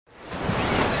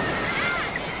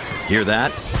Hear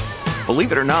that?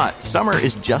 Believe it or not, summer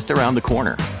is just around the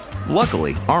corner.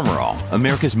 Luckily, Armor All,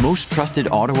 America's most trusted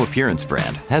auto appearance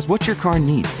brand, has what your car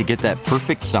needs to get that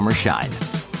perfect summer shine.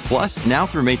 Plus, now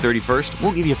through May 31st,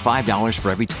 we'll give you $5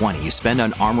 for every $20 you spend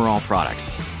on Armor All products.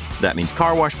 That means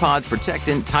car wash pods,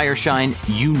 protectant, tire shine,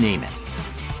 you name it.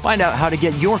 Find out how to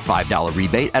get your $5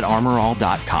 rebate at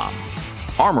armorall.com.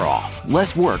 Armor All,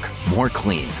 less work, more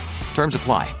clean. Terms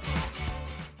apply.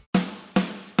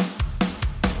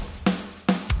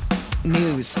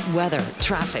 News, weather,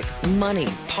 traffic, money,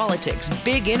 politics,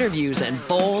 big interviews, and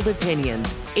bold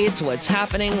opinions. It's what's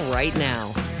happening right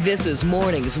now. This is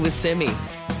Mornings with Simi.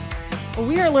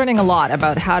 We are learning a lot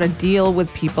about how to deal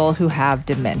with people who have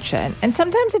dementia. And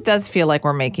sometimes it does feel like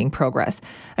we're making progress.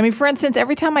 I mean, for instance,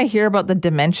 every time I hear about the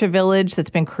dementia village that's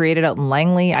been created out in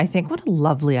Langley, I think, what a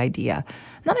lovely idea.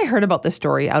 And then I heard about this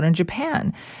story out in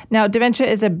Japan. Now, dementia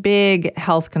is a big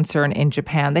health concern in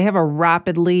Japan. They have a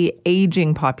rapidly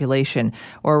aging population,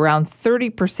 or around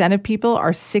 30% of people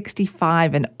are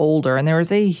 65 and older. And there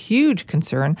is a huge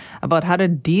concern about how to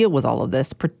deal with all of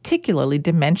this, particularly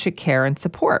dementia care and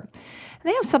support. And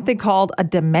they have something called a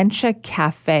dementia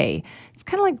cafe. It's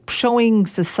kind of like showing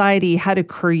society how to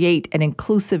create an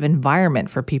inclusive environment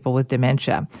for people with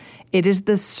dementia. It is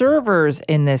the servers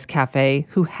in this cafe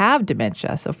who have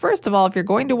dementia. So first of all, if you're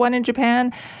going to one in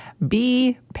Japan,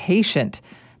 be patient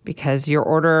because your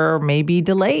order may be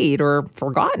delayed or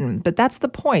forgotten. But that's the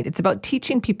point. It's about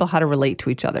teaching people how to relate to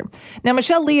each other. Now,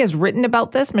 Michelle Lee has written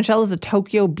about this. Michelle is a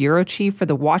Tokyo bureau chief for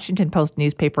the Washington Post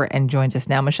newspaper and joins us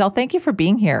now. Michelle, thank you for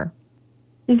being here.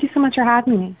 Thank you so much for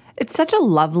having me. It's such a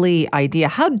lovely idea.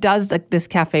 How does this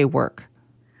cafe work?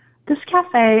 This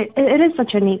cafe, it is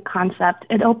such a neat concept.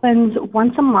 It opens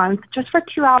once a month, just for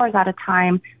 2 hours at a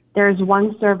time. There's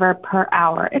one server per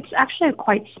hour. It's actually a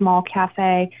quite small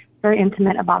cafe, very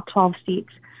intimate, about 12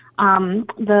 seats.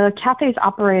 The cafe's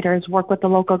operators work with the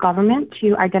local government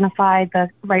to identify the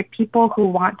right people who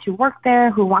want to work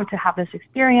there, who want to have this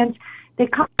experience. They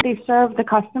serve the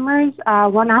customers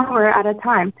 1 hour at a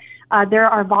time. There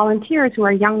are volunteers who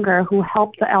are younger who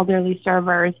help the elderly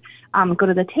servers go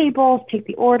to the tables, take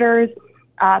the orders.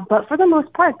 But for the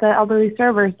most part, the elderly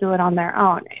servers do it on their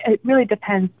own. It really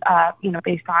depends,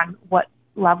 based on what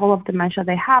level of dementia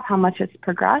they have, how much it's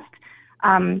progressed.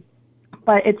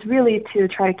 But it's really to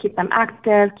try to keep them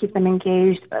active, keep them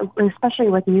engaged, especially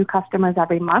with new customers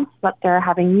every month, but they're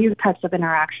having new types of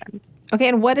interactions. Okay,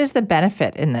 and what is the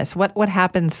benefit in this? What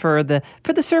happens for the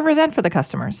servers and for the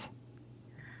customers?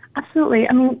 Absolutely.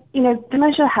 I mean,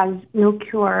 dementia has no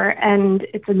cure, and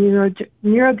it's a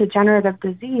neurodegenerative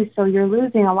disease, so you're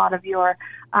losing a lot of your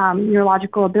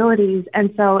neurological abilities.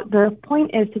 And so the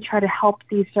point is to try to help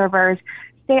these servers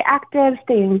stay active,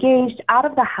 stay engaged out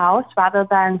of the house rather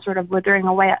than sort of withering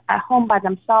away at home by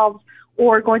themselves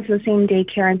or going to the same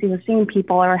daycare and see the same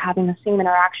people or having the same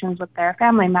interactions with their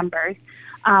family members.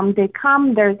 They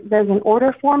come, there's an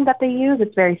order form that they use.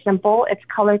 It's very simple. It's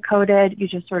color-coded. You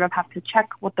just sort of have to check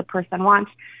what the person wants.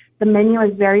 The menu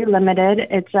is very limited.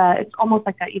 It's almost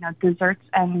like a, desserts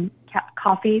and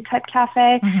coffee type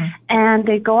cafe. Mm-hmm. And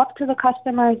they go up to the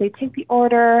customers. They take the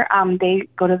order. They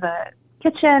go to the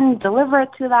kitchen, deliver it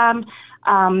to them,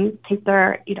 take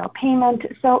their, payment.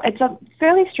 So it's a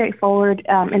fairly straightforward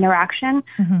interaction,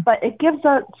 mm-hmm. but it gives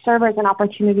the servers an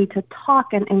opportunity to talk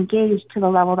and engage to the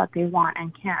level that they want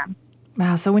and can.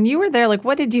 Wow. So when you were there,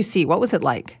 what did you see? What was it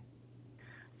like?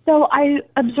 So I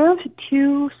observed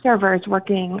two servers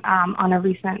working on a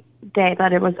recent day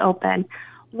that it was open.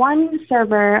 One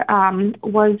server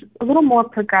was a little more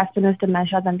progressed in his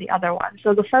dementia than the other one.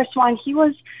 So the first one, he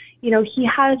was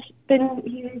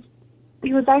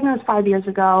diagnosed 5 years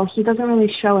ago. He doesn't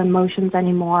really show emotions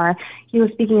anymore. He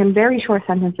was speaking in very short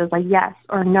sentences like yes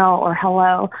or no or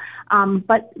hello.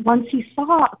 But once he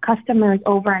saw customers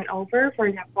over and over, for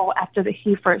example, after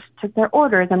he first took their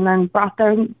orders and then brought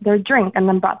their drink and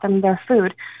then brought them their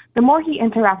food, the more he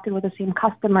interacted with the same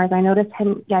customers, I noticed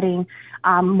him getting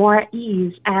more at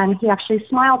ease. And he actually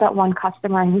smiled at one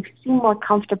customer and he seemed more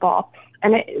comfortable.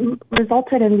 And it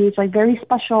resulted in these very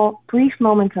special, brief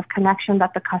moments of connection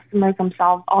that the customers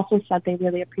themselves also said they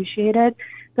really appreciated.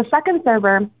 The second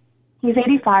server, he's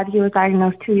 85. He was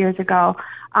diagnosed 2 years ago,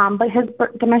 but his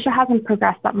dementia hasn't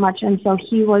progressed that much, and so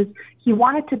he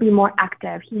wanted to be more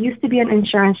active. He used to be an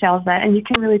insurance salesman, and you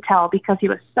can really tell because he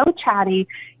was so chatty.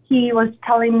 He was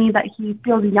telling me that he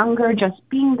feels younger just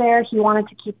being there. He wanted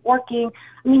to keep working.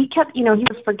 I mean, he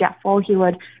was forgetful. He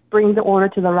would bring the order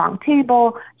to the wrong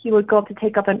table. He would go up to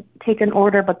take an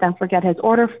order, but then forget his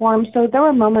order form. So there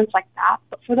were moments like that.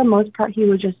 But for the most part, he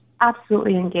was just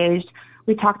absolutely engaged.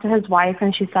 We talked to his wife,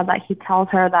 and she said that he tells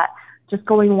her that just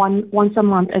going once a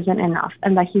month isn't enough,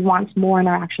 and that he wants more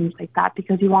interactions like that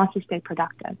because he wants to stay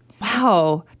productive.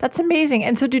 Wow, that's amazing.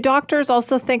 And so do doctors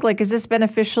also think, like, is this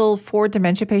beneficial for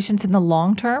dementia patients in the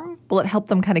long term? Will it help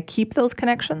them kind of keep those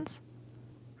connections?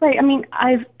 Right. I mean,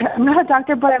 I'm not a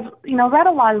doctor, but I've read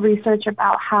a lot of research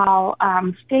about how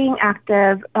staying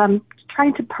active,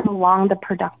 trying to prolong the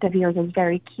productive years is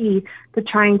very key to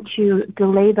trying to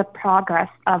delay the progress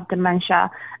of dementia.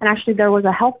 And actually, there was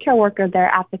a healthcare worker there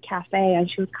at the cafe, and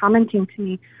she was commenting to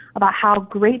me about how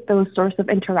great those sorts of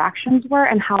interactions were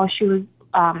and how she was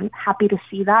happy to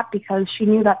see that because she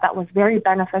knew that that was very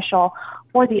beneficial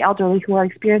for the elderly who are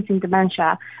experiencing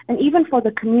dementia, and even for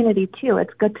the community too.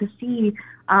 It's good to see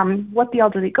what the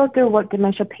elderly go through, what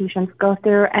dementia patients go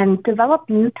through, and develop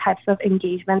new types of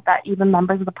engagement that even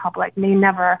members of the public may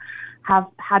never have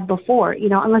had before.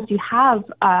 Unless you have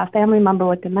a family member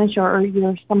with dementia or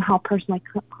you're somehow personally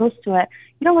close to it,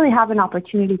 you don't really have an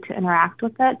opportunity to interact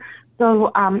with it.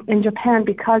 So in Japan,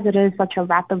 because it is such a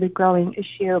rapidly growing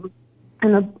issue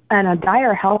and a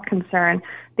dire health concern,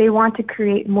 they want to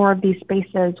create more of these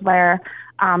spaces where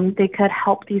they could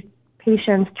help these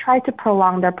patients try to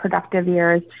prolong their productive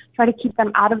years, try to keep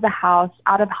them out of the house,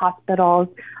 out of hospitals,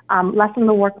 lessen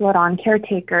the workload on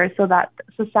caretakers so that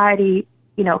society,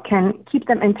 can keep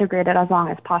them integrated as long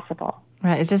as possible.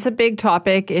 Right. Is this a big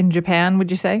topic in Japan,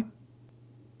 would you say?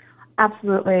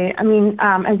 Absolutely. I mean,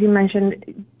 as you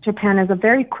mentioned, Japan is a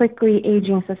very quickly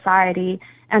aging society,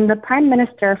 and the Prime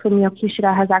Minister, Fumio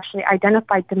Kishida, has actually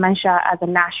identified dementia as a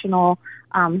national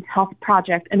health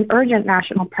project, an urgent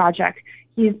national project.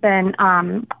 He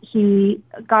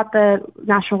got the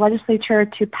national legislature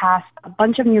to pass a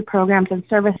bunch of new programs and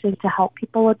services to help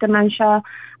people with dementia.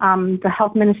 The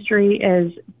health ministry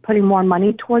is putting more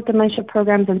money toward dementia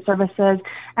programs and services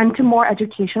and to more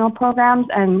educational programs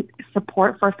and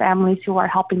support for families who are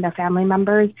helping their family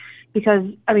members. Because,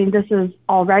 this is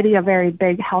already a very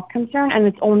big health concern, and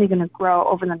it's only going to grow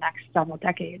over the next several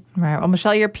decades. Right. Well,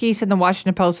 Michelle, your piece in the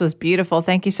Washington Post was beautiful.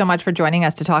 Thank you so much for joining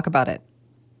us to talk about it.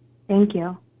 Thank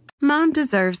you. Mom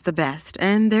deserves the best,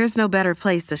 and there's no better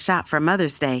place to shop for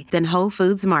Mother's Day than Whole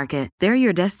Foods Market. They're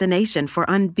your destination for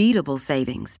unbeatable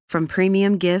savings, from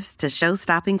premium gifts to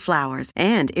show-stopping flowers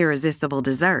and irresistible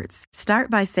desserts. Start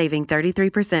by saving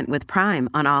 33% with Prime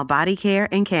on all body care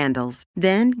and candles.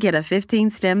 Then get a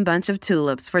 15-stem bunch of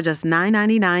tulips for just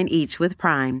 $9.99 each with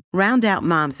Prime. Round out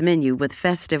Mom's menu with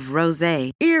festive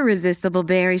rosé, irresistible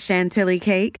berry chantilly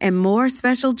cake, and more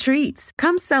special treats.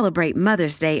 Come celebrate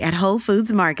Mother's Day at Whole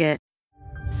Foods Market.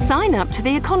 Sign up to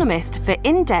The Economist for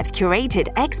in-depth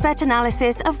curated expert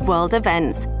analysis of world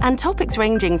events and topics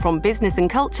ranging from business and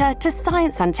culture to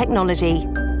science and technology.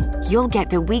 You'll get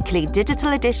the weekly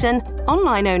digital edition,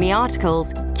 online-only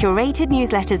articles, curated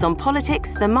newsletters on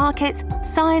politics, the markets,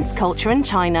 science, culture and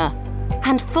China,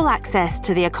 and full access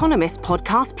to The Economist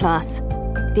Podcast Plus.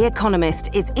 The Economist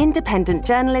is independent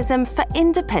journalism for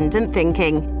independent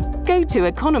thinking. Go to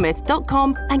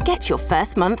economist.com and get your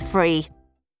first month free.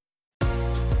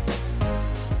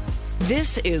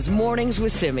 This is Mornings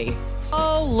with Simi.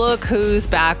 Oh, look who's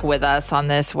back with us on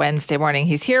this Wednesday morning.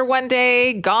 He's here one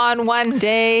day, gone one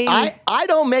day. I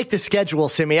don't make the schedule,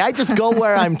 Simi. I just go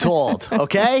where I'm told,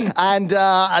 okay? And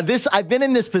I've been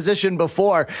in this position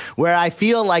before where I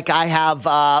feel like I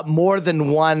have more than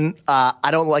one, I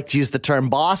don't like to use the term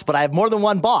boss, but I have more than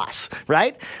one boss,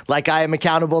 right? Like I am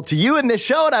accountable to you in this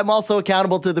show, and I'm also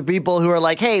accountable to the people who are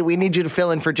like, hey, we need you to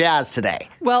fill in for Jazz today.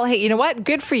 Well, hey, you know what?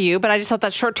 Good for you, but I just thought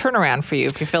that short turnaround for you.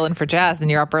 If you fill in for Jazz, then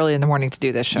you're up early in the morning to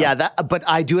do this show. Yeah, but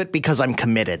I do it because I'm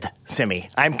committed, Simi.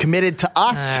 I'm committed to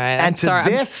us and to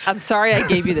this. I'm sorry I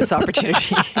gave you this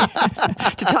opportunity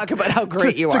to talk about how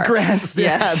great you are. To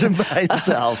grandstand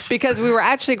myself. Because we were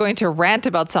actually going to rant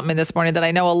about something this morning that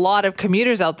I know a lot of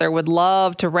commuters out there would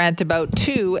love to rant about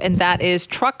too, and that is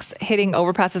trucks hitting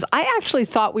overpasses. I actually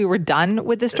thought we were done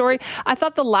with this story. I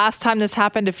thought the last time this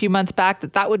happened a few months back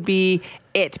that would be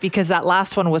it, because that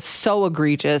last one was so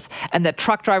egregious and that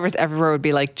truck drivers everywhere would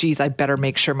be like, geez, I better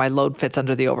make sure my load fits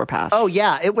under the overpass. Oh,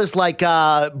 yeah. It was like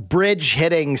bridge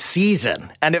hitting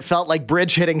season, and it felt like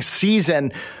bridge hitting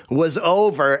season was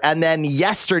over. And then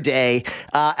yesterday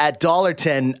at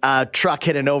Dollarton, a truck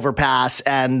hit an overpass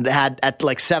and had at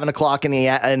like 7 o'clock in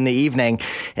the evening,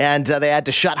 and they had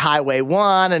to shut Highway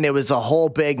 1, and it was a whole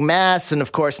big mess. And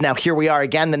of course, now here we are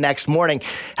again the next morning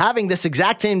having this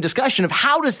exact same discussion of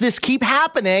how does this keep happening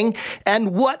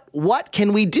and what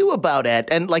can we do about it?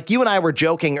 And like you and I were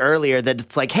joking earlier that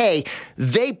it's like, hey,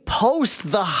 they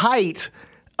post the height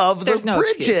of the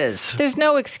bridges. There's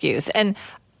no excuse. And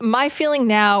my feeling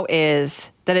now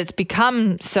is that it's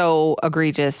become so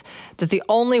egregious that the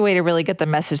only way to really get the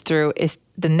message through is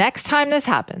the next time this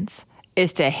happens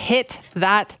is to hit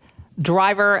that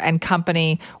driver and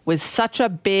company with such a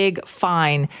big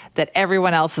fine that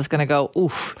everyone else is going to go,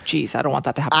 oof, geez, I don't want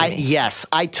that to happen to me. Yes,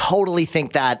 I totally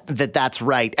think that's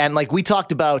right. And like we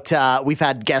talked about, we've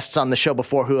had guests on the show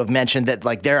before who have mentioned that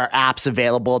like there are apps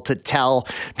available to tell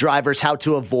drivers how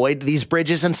to avoid these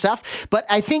bridges and stuff. But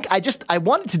I think I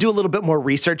wanted to do a little bit more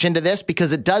research into this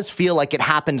because it does feel like it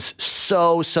happens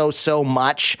so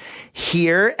much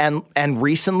here and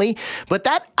recently. But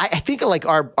that I think like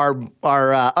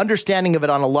our understanding of it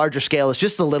on a larger scale is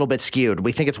just a little bit skewed.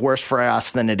 We think it's worse for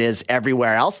us than it is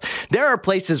everywhere else. There are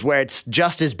places where it's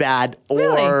just as bad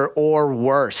or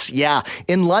worse. Yeah.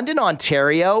 In London,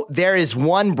 Ontario, there is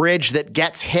one bridge that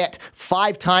gets hit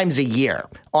 5 times a year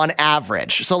on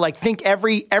average. So like think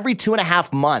every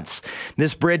 2.5 months,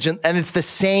 this bridge, and it's the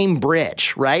same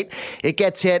bridge, right? It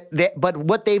gets hit. But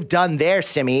what they've done there,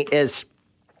 Simi, is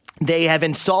they have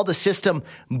installed a system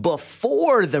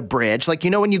before the bridge. Like,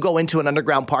 you know, when you go into an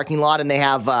underground parking lot and they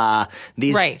have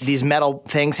these metal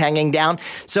things hanging down.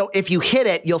 So if you hit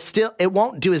it, it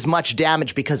won't do as much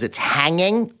damage because it's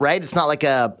hanging, right? It's not like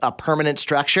a permanent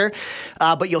structure,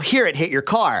 but you'll hear it hit your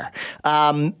car.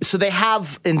 So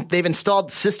they've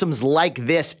installed systems like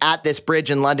this at this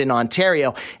bridge in London,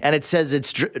 Ontario, and it says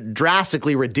it's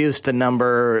drastically reduced the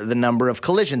number of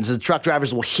collisions. The truck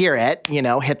drivers will hear it,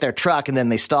 hit their truck, and then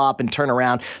they stop and turn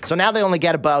around. So now they only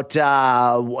get about,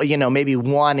 maybe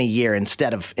 1 a year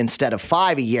instead of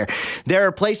 5 a year. There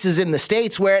are places in the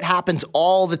States where it happens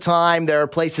all the time. There are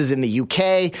places in the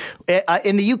UK.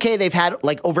 In the UK, they've had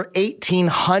like over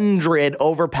 1,800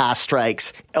 overpass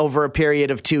strikes over a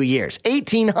period of 2 years.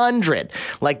 1,800.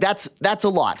 Like that's a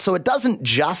lot. So it doesn't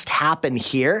just happen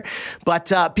here, but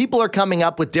people are coming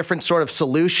up with different sort of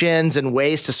solutions and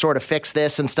ways to sort of fix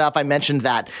this and stuff. I mentioned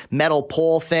that metal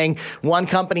pole thing. One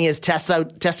company is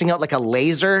testing out like a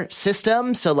laser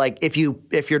system. So like if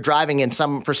you're driving and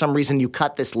for some reason you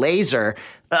cut this laser,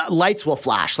 lights will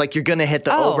flash like you're going to hit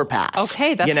the overpass.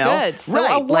 Okay, that's good. So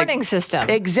right, a warning system.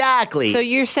 Exactly. So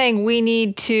you're saying we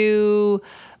need to,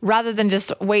 rather than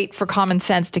just wait for common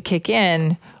sense to kick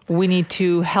in, we need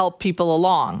to help people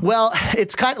along. Well,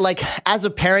 it's kind of like, as a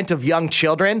parent of young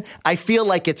children, I feel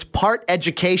like it's part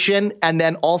education and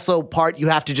then also part you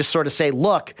have to just sort of say,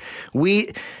 look,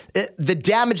 the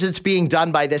damage that's being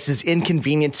done by this is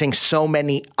inconveniencing so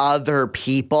many other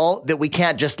people that we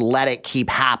can't just let it keep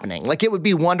happening. Like, it would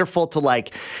be wonderful to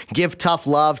like give tough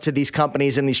love to these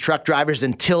companies and these truck drivers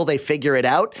until they figure it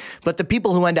out. But the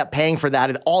people who end up paying for that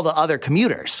are all the other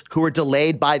commuters who are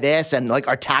delayed by this, and like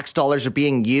our tax dollars are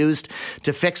being used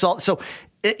to fix all. So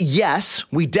yes,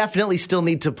 we definitely still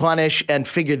need to punish and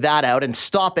figure that out and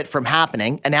stop it from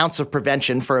happening. An ounce of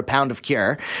prevention for a pound of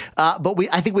cure. But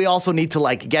I think we also need to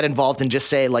like get involved and just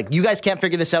say like, you guys can't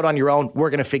figure this out on your own.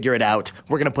 We're going to figure it out.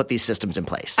 We're going to put these systems in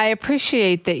place. I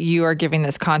appreciate that you are giving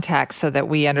this context so that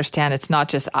we understand it's not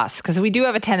just us, because we do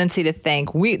have a tendency to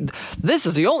think this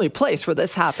is the only place where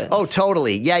this happens. Oh,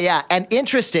 totally. Yeah. And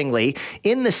interestingly,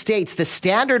 in the States, the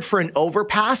standard for an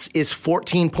overpass is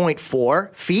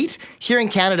 14.4 feet. Here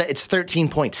in Canada, it's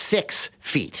 13.6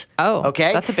 feet. Oh,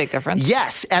 okay. That's a big difference.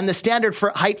 Yes. And the standard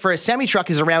for height for a semi-truck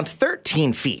is around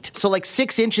 13 feet. So like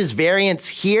 6 inches variance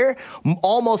here,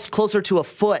 almost closer to a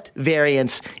foot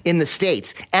variance in the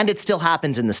States. And it still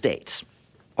happens in the States.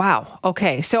 Wow.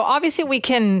 Okay. So obviously we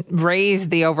can raise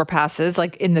the overpasses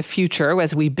like in the future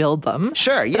as we build them.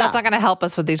 Sure. Yeah. But that's not going to help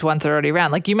us with these ones that are already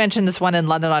around. Like you mentioned this one in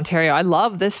London, Ontario. I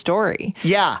love this story.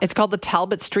 Yeah. It's called the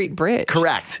Talbot Street Bridge.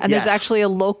 Correct. And yes. There's actually a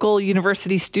local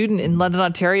university student in London,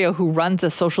 Ontario who runs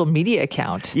a social media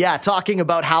account. Yeah. Talking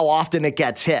about how often it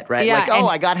gets hit, right? Yeah, like,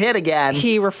 I got hit again.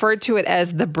 He referred to it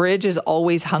as the bridge is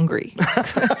always hungry.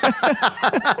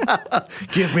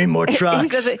 Give me more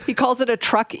trucks. He calls it a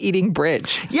truck eating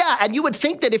bridge. Yeah. And you would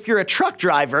think that if you're a truck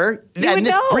driver and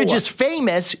this bridge is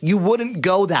famous, you wouldn't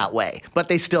go that way, but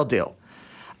they still do.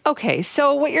 Okay,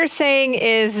 so what you're saying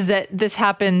is that this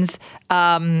happens,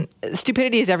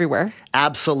 stupidity is everywhere.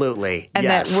 Absolutely, and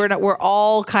yes. that we're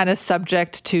all kind of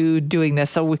subject to doing this.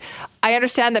 So I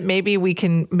understand that maybe we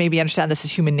can understand this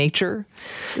is human nature.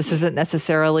 This isn't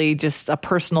necessarily just a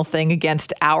personal thing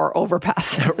against our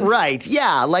overpasses. Right,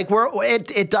 yeah, like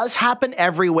it does happen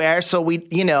everywhere, so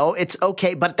it's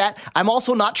okay, but I'm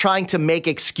also not trying to make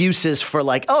excuses for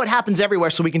like, it happens everywhere,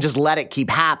 so we can just let it keep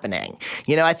happening.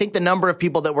 I think the number of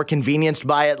people that were inconvenienced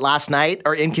by it last night,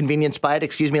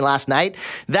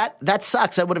 that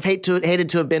sucks. I would have hated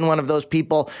to have been one of those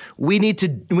people. We need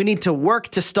to work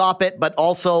to stop it, but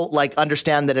also like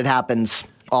understand that it happens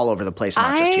all over the place,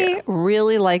 not just here. I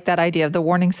really like that idea of the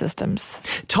warning systems.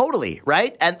 Totally,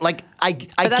 right? And like I But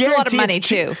that's guarantee a lot of money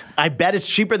too. I bet it's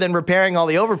cheaper than repairing all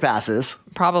the overpasses.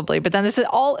 Probably. But then these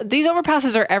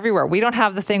overpasses are everywhere. We don't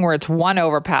have the thing where it's one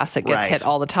overpass that gets hit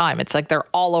all the time. It's like they're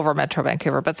all over Metro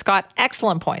Vancouver. But Scott,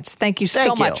 excellent points. Thank you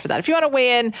so much for that. If you want to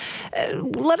weigh in,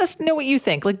 let us know what you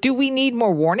think. Like, do we need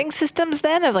more warning systems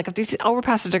then? If these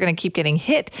overpasses are going to keep getting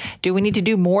hit, do we need to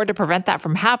do more to prevent that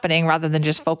from happening rather than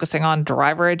just focusing on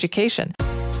driver education?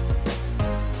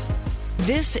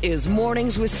 This is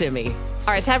Mornings with Simi.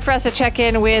 All right, time for us to check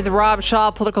in with Rob Shaw,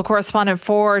 political correspondent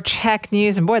for Check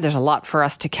News. And boy, there's a lot for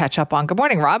us to catch up on. Good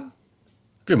morning, Rob.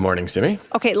 Good morning, Simi.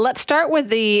 Okay, let's start with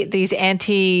these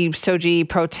anti-SOGI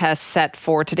protests set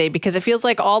for today, because it feels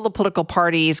like all the political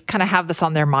parties kind of have this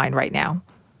on their mind right now.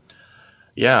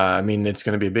 Yeah, I mean, it's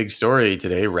going to be a big story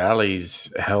today. Rallies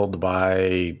held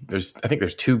by, I think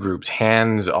there's two groups,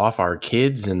 Hands Off Our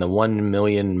Kids and the 1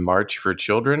 Million March for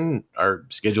Children are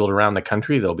scheduled around the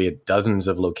country. There'll be at dozens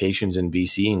of locations in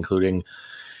BC, including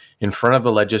in front of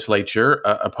the legislature,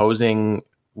 opposing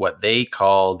what they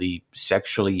call the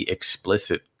sexually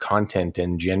explicit content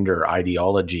and gender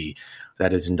ideology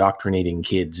that is indoctrinating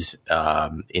kids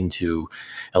into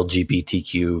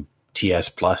LGBTQ TS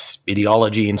plus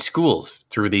ideology in schools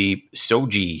through the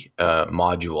SOGI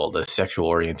module, the Sexual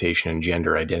Orientation and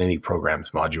Gender Identity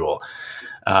Programs module.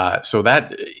 So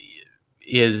that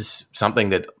is something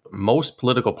that most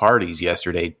political parties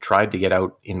yesterday tried to get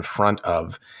out in front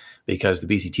of, because the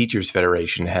BC Teachers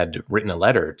Federation had written a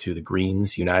letter to the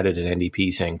Greens, United, and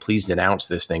NDP saying, please denounce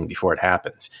this thing before it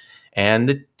happens. And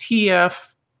the TF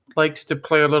likes to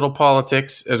play a little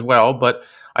politics as well, but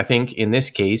I think in this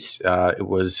case, it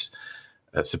was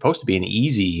supposed to be an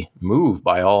easy move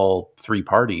by all three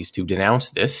parties to denounce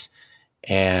this.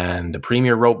 And the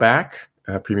Premier wrote back,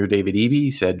 Premier David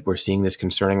Eby said, we're seeing this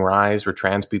concerning rise where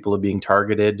trans people are being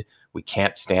targeted. We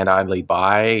can't stand idly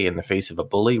by in the face of a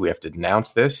bully. We have to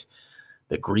denounce this.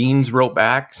 The Greens wrote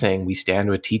back saying, we stand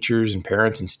with teachers and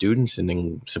parents and students and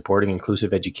in supporting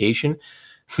inclusive education.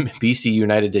 BC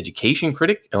United's education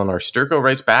critic, Eleanor Sturko,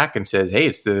 writes back and says, hey,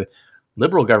 it's the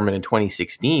Liberal government in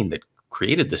 2016 that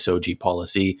created the SOGI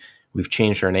policy. We've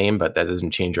changed our name, but that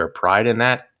doesn't change our pride in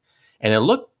that. And it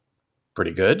looked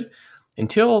pretty good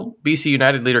until BC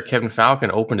United leader Kevin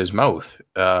Falcon opened his mouth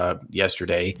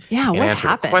yesterday and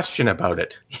answered a question about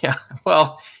it. Yeah,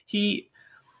 well, he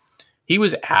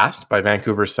was asked by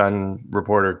Vancouver Sun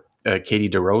reporter Katie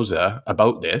DeRosa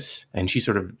about this, and she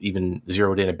sort of even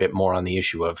zeroed in a bit more on the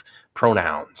issue of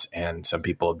pronouns and some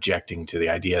people objecting to the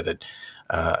idea that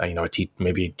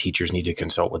maybe teachers need to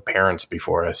consult with parents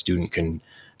before a student can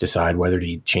decide whether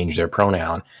to change their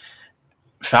pronoun.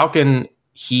 Falcon,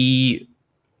 he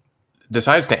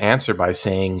decides to answer by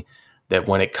saying that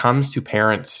when it comes to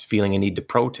parents feeling a need to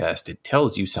protest, it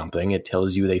tells you something. It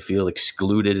tells you they feel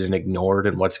excluded and ignored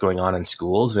in what's going on in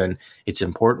schools. And it's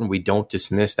important we don't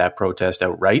dismiss that protest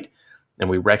outright. And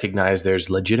we recognize there's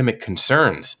legitimate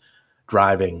concerns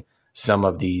driving some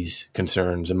of these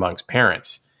concerns amongst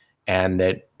parents, and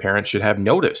that parents should have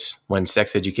notice when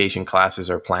sex education classes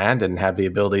are planned and have the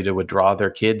ability to withdraw their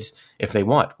kids if they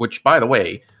want, which, by the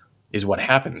way, is what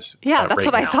happens. Yeah, that's right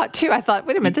what now. I thought too. I thought,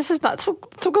 wait a minute, this is not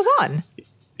what goes on.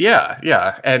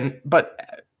 Yeah.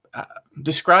 But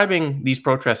describing these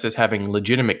protests as having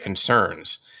legitimate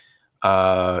concerns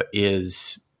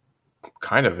is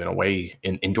kind of, in a way,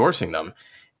 endorsing them.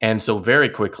 And so very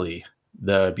quickly,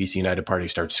 the BC United Party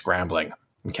starts scrambling.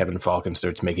 And Kevin Falcon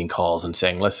starts making calls and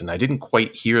saying, listen, I didn't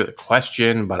quite hear the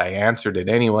question, but I answered it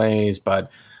anyways. But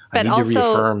I need to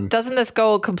reaffirm. Doesn't this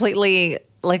go completely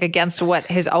against what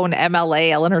his own MLA,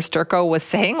 Eleanor Sturko, was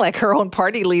saying? Like, her own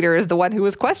party leader is the one who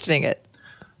was questioning it.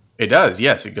 It does,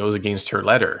 yes. It goes against her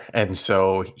letter. And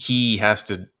so he has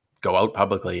to go out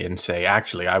publicly and say,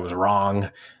 actually, I was wrong.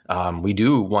 We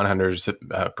do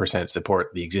 100%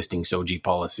 support the existing SOGI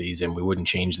policies, and we wouldn't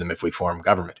change them if we form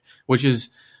government, which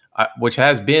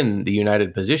has been the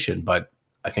United position. But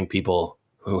I think people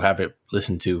who haven't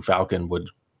listened to Falcon would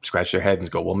scratch their head and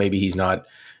go, well, maybe he's not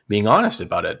being honest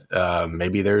about it.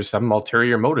 Maybe there's some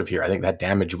ulterior motive here. I think that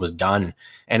damage was done.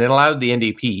 And it allowed the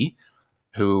NDP,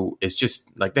 who is just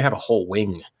like, they have a whole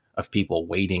wing of people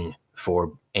waiting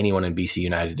for anyone in BC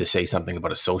United to say something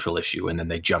about a social issue. And then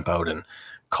they jump out and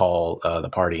call the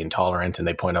party intolerant. And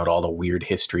they point out all the weird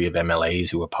history of MLAs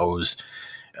who oppose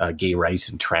gay rights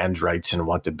and trans rights and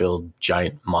want to build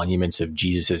giant monuments of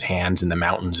Jesus's hands in the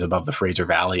mountains above the Fraser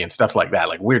Valley and stuff like that,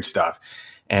 like weird stuff.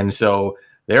 And so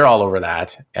they're all over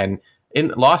that. And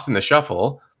lost in the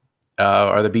shuffle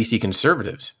are the BC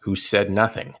Conservatives, who said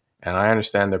nothing. And I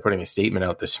understand they're putting a statement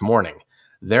out this morning.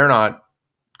 They're not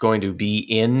going to be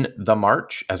in the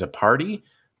march as a party,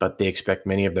 but they expect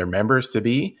many of their members to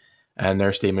be. And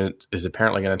their statement is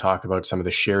apparently going to talk about some of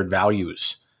the shared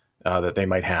values that they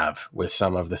might have with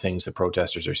some of the things the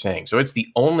protesters are saying. So it's the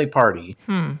only party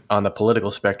on the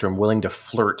political spectrum willing to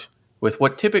flirt with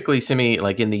what typically, Simi,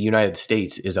 like in the United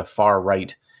States, is a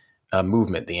far-right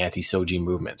movement, the anti-Soji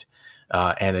movement,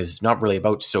 and is not really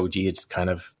about Soji. It's kind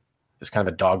of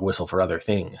a dog whistle for other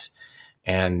things.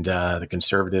 And the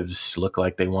conservatives look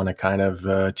like they want to kind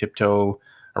of tiptoe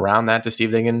around that to see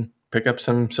if they can pick up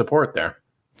some support there.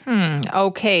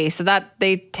 Okay, so that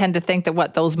they tend to think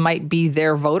that those might be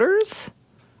their voters?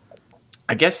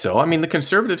 I guess so. I mean, the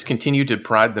conservatives continue to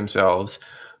pride themselves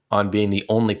on being the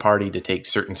only party to take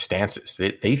certain stances.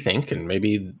 They think, and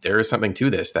maybe there is something to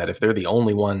this, that if they're the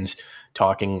only ones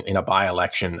talking in a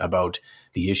by-election about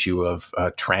the issue of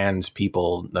trans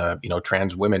people,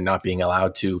 trans women not being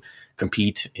allowed to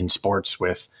compete in sports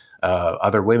with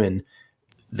other women,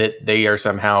 that they are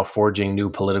somehow forging new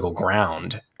political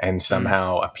ground and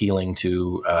somehow appealing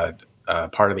to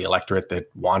part of the electorate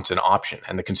that wants an option.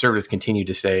 And the conservatives continue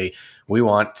to say, we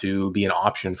want to be an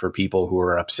option for people who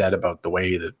are upset about the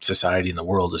way that society and the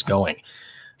world is going.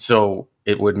 So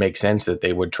it would make sense that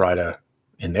they would try to,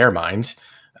 in their minds,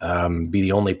 be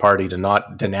the only party to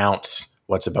not denounce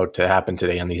what's about to happen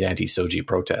today on these anti-Soji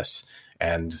protests.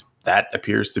 And that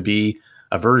appears to be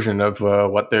a version of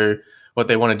what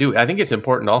they want to do. I think it's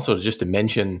important also to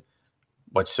mention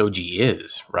what Soji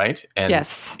is, right? And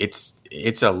yes,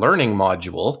 it's a learning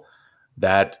module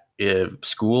that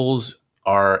schools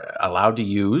are allowed to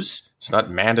use. It's not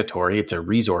mandatory. It's a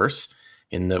resource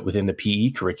within the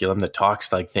PE curriculum that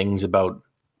talks like things about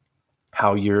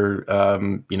how your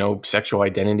sexual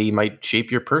identity might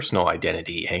shape your personal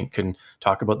identity, and can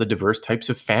talk about the diverse types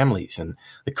of families and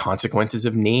the consequences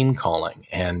of name calling,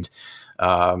 and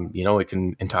it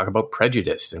can talk about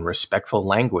prejudice and respectful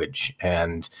language,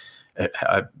 and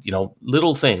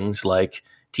little things like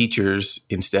teachers,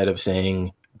 instead of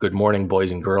saying good morning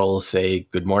boys and girls, say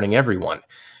good morning everyone.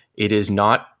 It is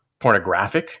not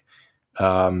pornographic.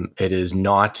 It is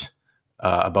not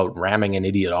about ramming an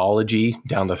ideology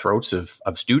down the throats of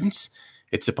students.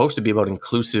 It's supposed to be about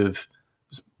inclusive,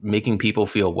 making people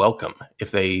feel welcome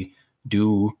if they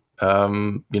do,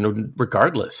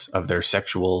 regardless of their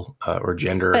sexual or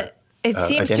gender. But it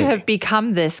seems identity. to have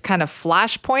become this kind of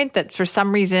flashpoint that for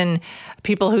some reason,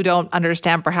 people who don't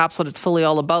understand perhaps what it's fully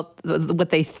all about, what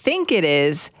they think it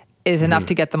is enough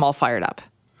to get them all fired up.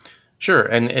 Sure.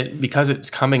 And because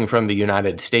it's coming from the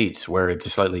United States, where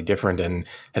it's slightly different and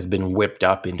has been whipped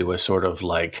up into a sort of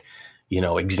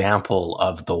example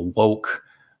of the woke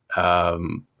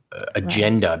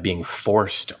agenda being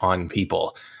forced on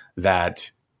people, that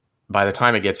by the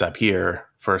time it gets up here,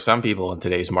 for some people in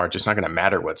today's march, it's not going to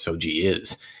matter what Soji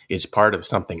is. It's part of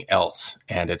something else.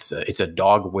 And it's a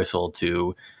dog whistle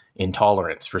to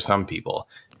intolerance for some people.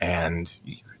 And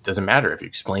it doesn't matter if you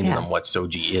explain to them what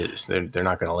Soji is. They're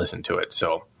not going to listen to it.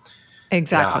 So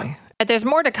exactly. Yeah. There's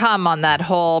more to come on that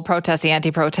whole protest, the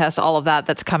anti-protest, all of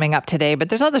that's coming up today. But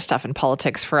there's other stuff in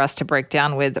politics for us to break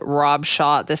down with Rob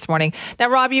Shaw this morning. Now,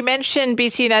 Rob, you mentioned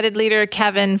BC United leader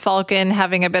Kevin Falcon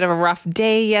having a bit of a rough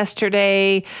day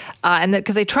yesterday, and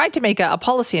because they tried to make a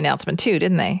policy announcement too,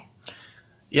 didn't they?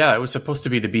 Yeah, it was supposed to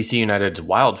be the BC United's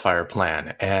wildfire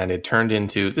plan, and it turned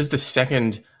into, this is the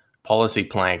second policy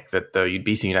plank that the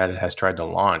BC United has tried to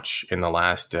launch in the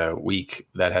last week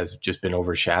that has just been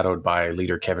overshadowed by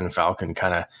leader Kevin Falcon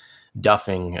kind of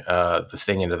duffing the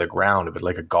thing into the ground, a bit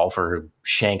like a golfer who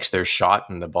shanks their shot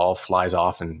and the ball flies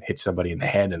off and hits somebody in the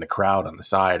head in the crowd on the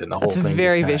side, and the whole thing. That's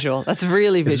very visual. That's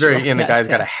really visual. And the guy's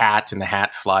got a hat, and the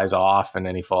hat flies off, and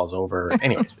then he falls over.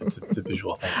 Anyways, it's a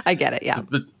visual thing. I get it. Yeah.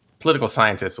 Political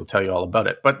scientists will tell you all about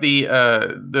it. But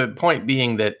the point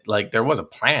being that there was a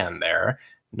plan there.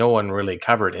 No one really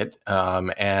covered it,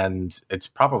 and it's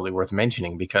probably worth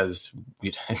mentioning because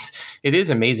it is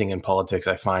amazing in politics.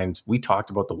 I find we talked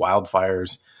about the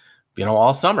wildfires,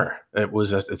 all summer.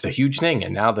 It's a huge thing,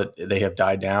 and now that they have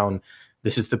died down,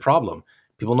 this is the problem.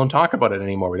 People don't talk about it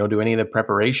anymore. We don't do any of the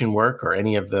preparation work or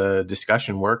any of the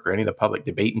discussion work or any of the public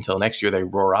debate until next year. They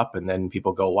roar up, and then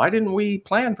people go, "Why didn't we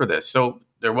plan for this?" So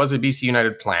there was a BC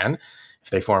United plan. If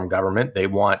they form government, they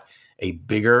want a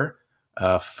bigger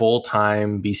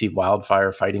full-time BC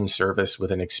wildfire fighting service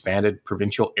with an expanded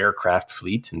provincial aircraft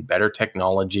fleet and better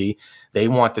technology. They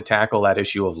want to tackle that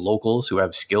issue of locals who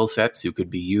have skill sets who could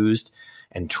be used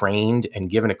and trained and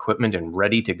given equipment and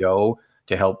ready to go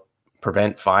to help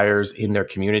prevent fires in their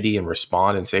community and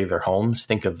respond and save their homes.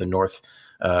 Think of the North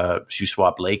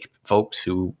Shuswap Lake folks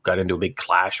who got into a big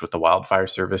clash with the wildfire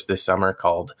service this summer,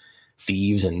 called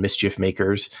thieves and mischief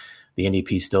makers. the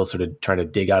NDP is still sort of trying to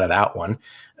dig out of that one.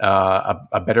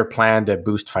 A better plan to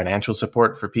boost financial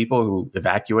support for people who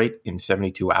evacuate in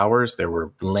 72 hours. There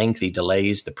were lengthy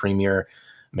delays. The Premier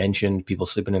mentioned people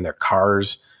sleeping in their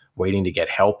cars, waiting to get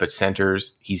help at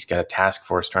centers. He's got a task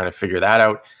force trying to figure that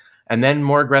out. And then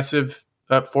more aggressive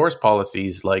forest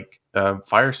policies like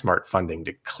fire smart funding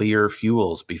to clear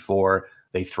fuels before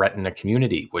they threaten a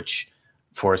community, which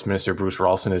Forest Minister Bruce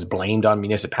Ralston has blamed on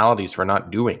municipalities for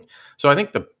not doing. So I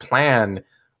think the plan,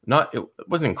 it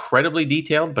wasn't incredibly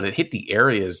detailed, but it hit the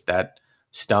areas that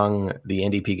stung the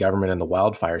NDP government and the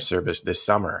Wildfire Service this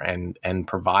summer, and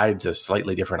provides a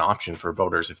slightly different option for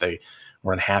voters if they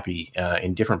were unhappy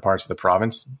in different parts of the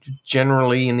province,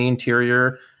 generally in the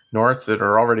interior north that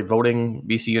are already voting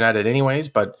BC United anyways,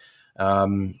 but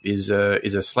is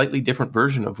a slightly different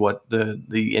version of what the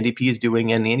NDP is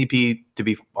doing. And the NDP, to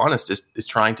be honest, is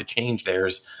trying to change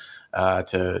theirs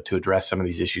to address some of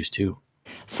these issues too.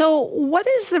 So what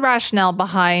is the rationale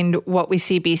behind what we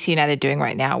see BC United doing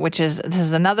right now, this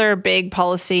is another big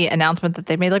policy announcement that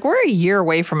they made? Like, we're a year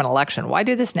away from an election. Why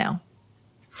do this now?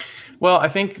 Well, I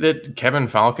think that Kevin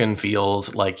Falcon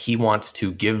feels like he wants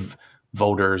to give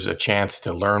voters a chance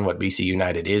to learn what BC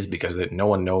United is, because no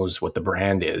one knows what the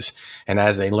brand is. And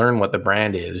as they learn what the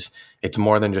brand is, it's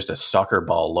more than just a soccer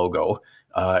ball logo.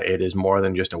 It is more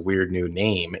than just a weird new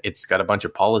name. It's got a bunch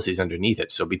of policies underneath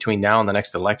it. So between now and the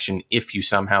next election, if you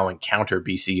somehow encounter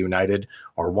BC United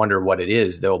or wonder what it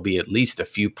is, there'll be at least a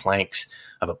few planks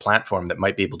of a platform that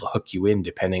might be able to hook you in,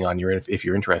 depending on if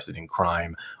you're interested in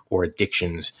crime or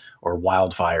addictions or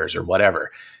wildfires or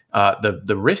whatever.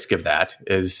 The risk of that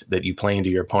is that you play into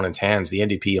your opponent's hands. The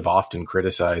NDP have often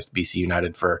criticized BC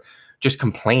United for just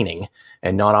complaining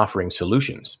and not offering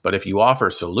solutions. But if you offer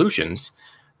solutions,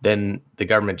 then the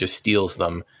government just steals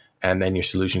them, and then your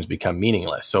solutions become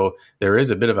meaningless. So there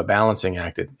is a bit of a balancing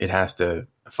act it has to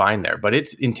find there. But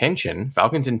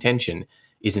Falcon's intention,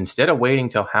 is instead of waiting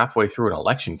till halfway through an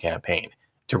election campaign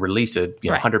to release a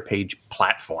 100-page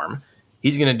platform,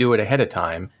 he's going to do it ahead of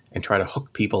time and try to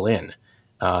hook people in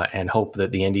and hope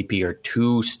that the NDP are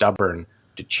too stubborn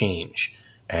to change.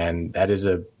 And that is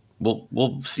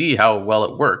we'll see how well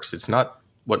it works. It's not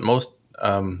what most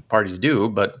parties do,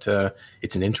 but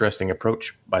it's an interesting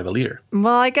approach by the leader.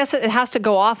 Well, I guess it has to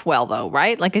go off well, though,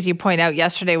 right? Like, as you point out,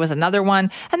 yesterday was another one,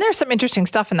 and there's some interesting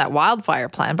stuff in that wildfire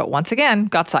plan, but once again,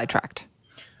 got sidetracked.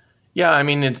 Yeah, I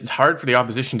mean, it's hard for the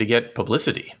opposition to get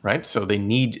publicity, right? So they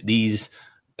need these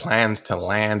plans to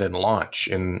land and launch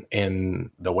in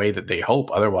the way that they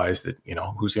hope. Otherwise,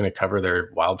 who's going to cover their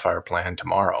wildfire plan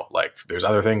tomorrow? Like, there's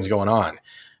other things going on.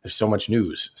 There's so much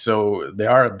news. So they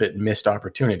are a bit missed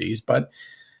opportunities, but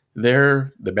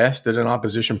they're the best that an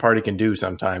opposition party can do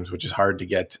sometimes, which is hard to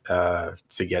get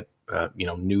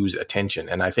news attention.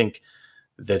 And I think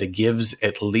that it gives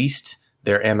at least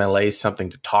their MLAs something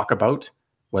to talk about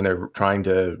when they're trying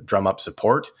to drum up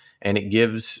support. And it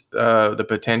gives the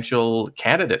potential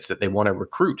candidates that they want to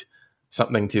recruit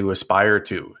something to aspire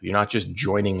to. You're not just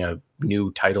joining a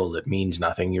new title that means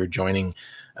nothing. You're joining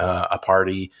a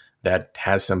party that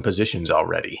has some positions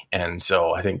already. And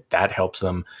so I think that helps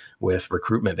them with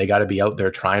recruitment. They got to be out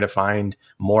there trying to find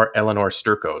more Eleanor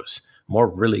Sturkos, more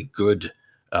really good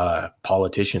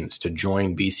politicians to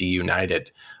join BC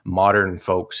United, modern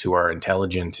folks who are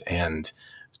intelligent and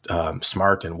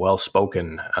smart and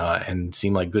well-spoken and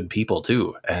seem like good people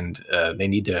too. And they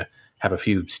need to have a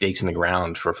few stakes in the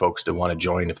ground for folks to want to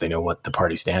join if they know what the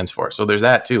party stands for. So there's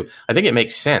that too. I think it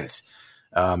makes sense.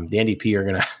 The NDP are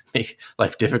going to make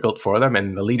life difficult for them,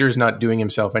 and the leader's not doing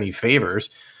himself any favors,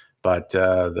 but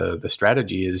the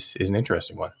strategy is an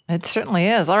interesting one. It certainly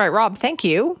is. All right, Rob, thank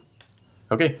you.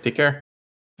 Okay, take care.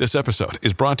 This episode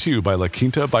is brought to you by La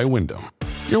Quinta by Wyndham.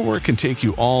 Your work can take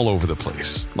you all over the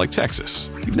place, like Texas.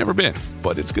 You've never been,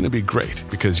 but it's going to be great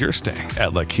because you're staying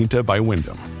at La Quinta by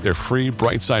Wyndham. Their free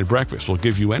Bright Side breakfast will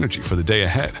give you energy for the day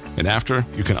ahead. And after,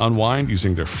 you can unwind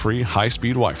using their free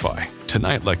high-speed Wi-Fi.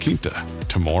 Tonight, La Quinta.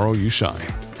 Tomorrow, you shine.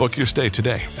 Book your stay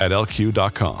today at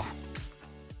LQ.com.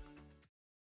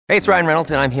 Hey, it's Ryan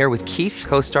Reynolds, and I'm here with Keith,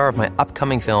 co-star of my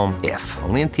upcoming film, If,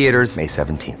 only in theaters May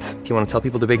 17th. Do you want to tell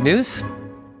people the big news?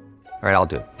 All right, I'll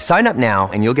do it. Sign up now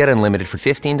and you'll get unlimited for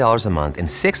 $15 a month and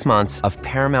 6 months of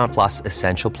Paramount Plus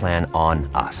Essential Plan on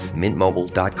us.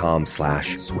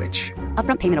 MintMobile.com/switch.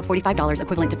 Upfront payment of $45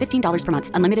 equivalent to $15 per month.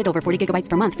 Unlimited over 40 gigabytes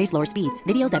per month. Face lower speeds.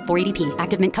 Videos at 480p.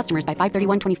 Active Mint customers by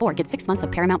 531.24 get 6 months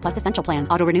of Paramount Plus Essential Plan.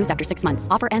 Auto renews after 6 months.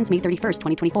 Offer ends May 31st,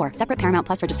 2024. Separate Paramount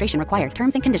Plus registration required.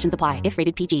 Terms and conditions apply if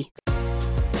rated PG.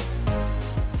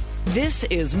 This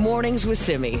is Mornings with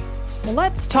Simi. Well,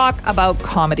 let's talk about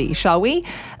comedy, shall we?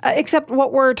 Except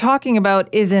what we're talking about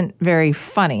isn't very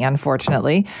funny,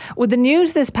 unfortunately. With the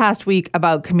news this past week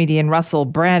about comedian Russell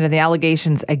Brand and the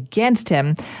allegations against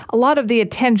him, a lot of the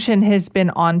attention has been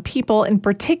on people, in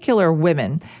particular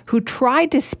women, who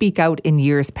tried to speak out in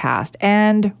years past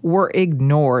and were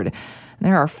ignored.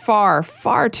 There are far,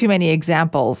 far too many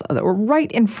examples that were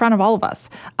right in front of all of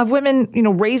us of women,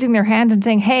 raising their hands and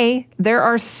saying, hey, there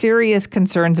are serious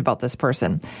concerns about this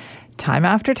person. Time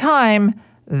after time,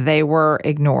 they were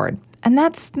ignored. And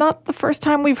that's not the first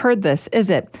time we've heard this, is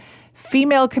it?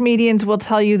 Female comedians will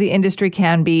tell you the industry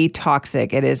can be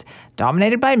toxic. It is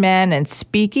dominated by men, and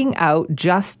speaking out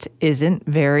just isn't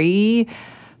very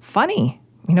funny.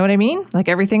 You know what I mean? Like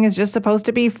everything is just supposed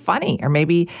to be funny. Or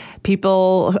maybe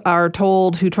people are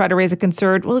told who try to raise a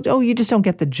concern, you just don't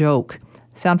get the joke.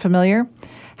 Sound familiar?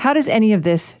 How does any of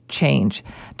this change?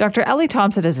 Dr. Ellie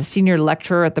Thompson is a senior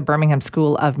lecturer at the Birmingham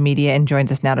School of Media and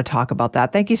joins us now to talk about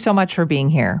that. Thank you so much for being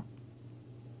here.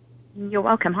 You're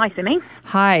welcome. Hi, Simi.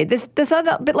 Hi. This sounds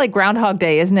a bit like Groundhog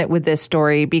Day, isn't it, with this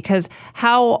story? Because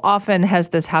how often has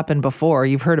this happened before?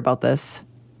 You've heard about this.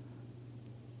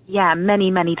 Yeah, many,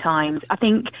 many times. I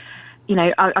think,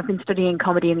 I've been studying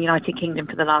comedy in the United Kingdom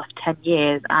for the last 10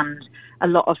 years, and a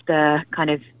lot of the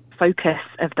kind of focus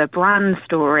of the Brand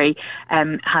story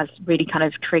has really kind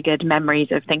of triggered memories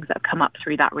of things that have come up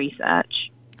through that research.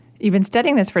 You've been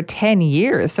studying this for 10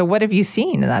 years. So what have you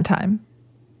seen in that time?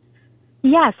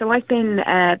 Yeah, so I've been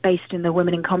based in the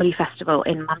Women in Comedy Festival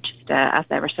in Manchester as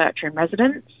their researcher in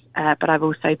residence. But I've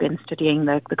also been studying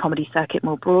the comedy circuit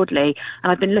more broadly,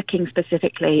 and I've been looking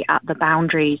specifically at the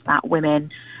boundaries that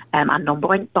women and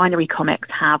non-binary comics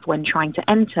have when trying to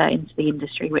enter into the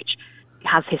industry, which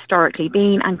has historically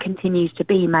been and continues to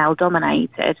be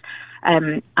male-dominated.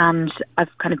 And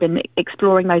I've kind of been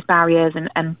exploring those barriers,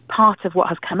 and part of what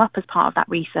has come up as part of that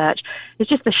research is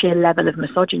just the sheer level of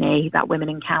misogyny that women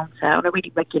encounter on a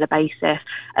really regular basis,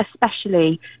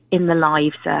 especially in the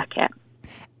live circuit.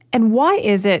 And why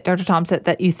is it, Dr. Thompson,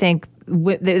 that you think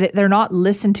they're not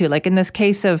listened to? Like in this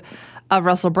case of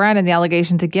Russell Brand and the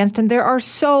allegations against him, there are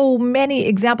so many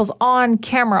examples on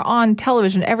camera, on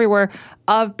television, everywhere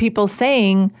of people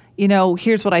saying,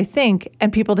 here's what I think,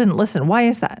 and people didn't listen. Why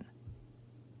is that?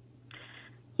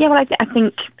 Yeah, well, I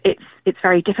think it's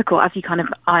very difficult, as you kind of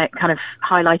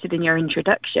highlighted in your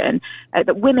introduction,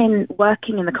 that women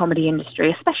working in the comedy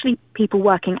industry, especially people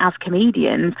working as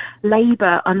comedians,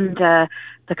 labour under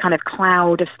the kind of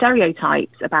cloud of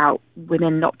stereotypes about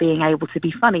women not being able to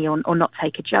be funny or not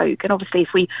take a joke. And obviously, if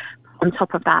we, on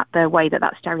top of that, the way that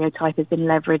stereotype has been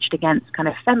leveraged against kind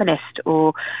of feminist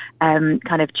or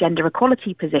kind of gender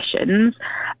equality positions,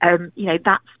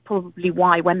 that's probably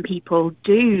why when people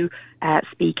do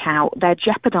speak out, they're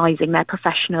jeopardizing their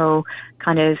professional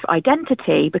kind of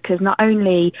identity, because not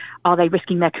only are they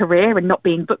risking their career and not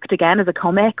being booked again as a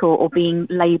comic or being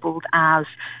labeled as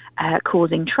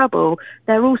causing trouble,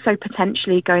 they're also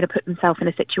potentially going to put themselves in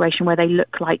a situation where they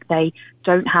look like they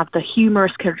don't have the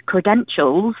humorous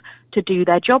credentials to do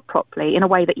their job properly, in a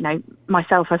way that,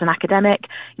 myself as an academic,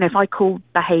 if I call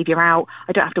behaviour out,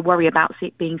 I don't have to worry about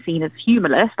being seen as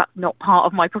humorless. That's not part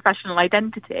of my professional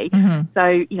identity. Mm-hmm.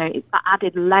 So, it's that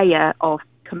added layer of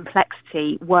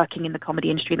complexity working in the comedy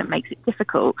industry that makes it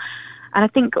difficult. And I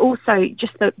think also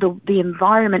just the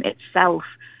environment itself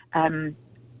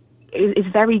is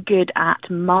very good at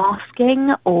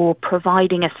masking or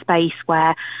providing a space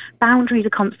where boundaries are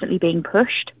constantly being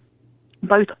pushed,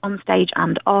 both on stage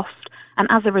and off. And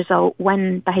as a result,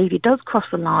 when behaviour does cross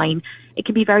the line, it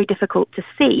can be very difficult to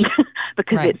see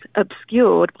because It's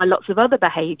obscured by lots of other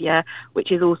behaviour, which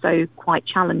is also quite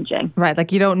challenging. Right,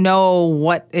 like you don't know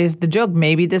what is the joke.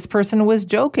 Maybe this person was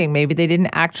joking. Maybe they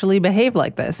didn't actually behave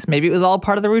like this. Maybe it was all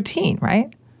part of the routine,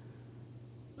 right?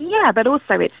 Yeah, but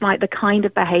also it's like the kind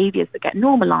of behaviours that get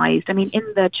normalised. I mean, in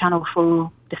the Channel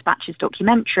 4 Dispatches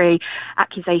documentary,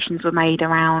 accusations were made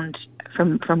around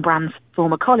from Brand's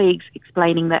former colleagues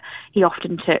explaining that he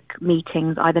often took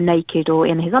meetings either naked or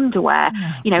in his underwear.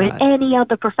 In any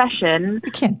other profession,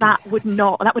 that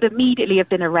would immediately have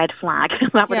been a red flag.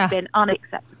 That would have been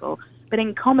unacceptable. But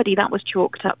in comedy, that was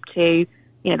chalked up to,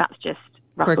 that's just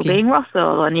Russell quirky. Being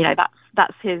Russell, and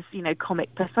that's his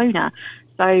comic persona.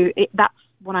 So that's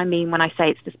what I mean when I say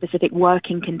it's the specific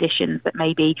working conditions that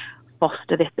maybe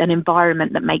foster an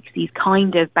environment that makes these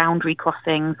kind of boundary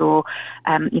crossings or,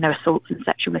 assaults and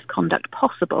sexual misconduct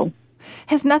possible.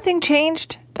 Has nothing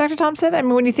changed, Dr. Thompson? I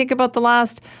mean, when you think about the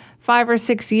last 5 or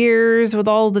 6 years with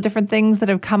all the different things that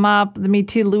have come up, the Me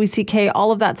Too, Louis C.K.,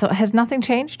 all of that, so has nothing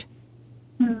changed?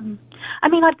 I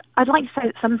mean, I'd like to say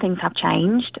that some things have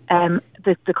changed,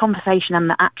 the conversation and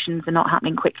the actions are not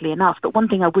happening quickly enough. But one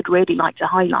thing I would really like to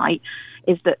highlight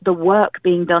is that the work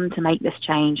being done to make this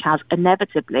change has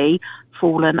inevitably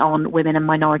fallen on women and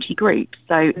minority groups.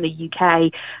 So in the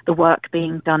UK, the work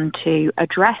being done to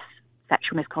address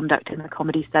sexual misconduct in the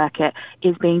comedy circuit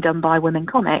is being done by women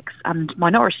comics and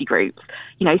minority groups.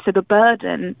 So the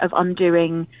burden of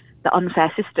undoing the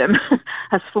unfair system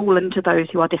has fallen to those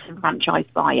who are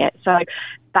disenfranchised by it. So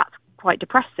that's quite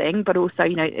depressing, but also,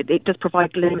 it does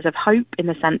provide glimmers of hope in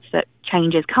the sense that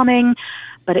change is coming,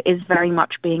 but it is very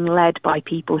much being led by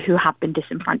people who have been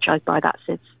disenfranchised by that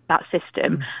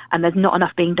system. And there's not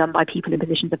enough being done by people in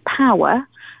positions of power,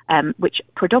 which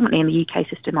predominantly in the UK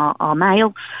system are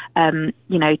male,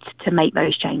 to make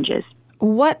those changes.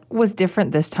 What was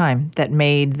different this time that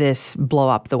made this blow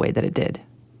up the way that it did?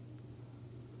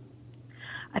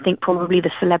 I think probably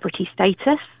the celebrity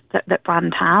status that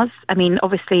brand has. I mean,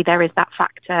 obviously there is that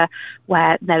factor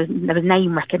where there was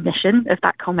name recognition of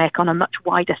that comic on a much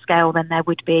wider scale than there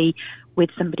would be with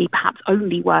somebody perhaps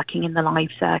only working in the live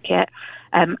circuit.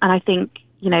 And I think,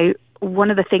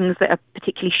 one of the things that are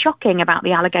particularly shocking about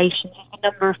the allegations is the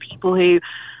number of people who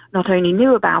not only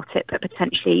knew about it, but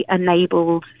potentially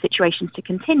enabled situations to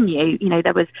continue.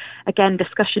 There was, again,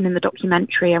 discussion in the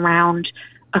documentary around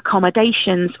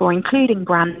accommodations for including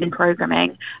brand in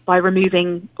programming by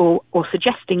removing or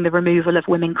suggesting the removal of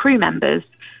women crew members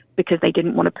because they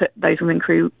didn't want to put those women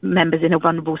crew members in a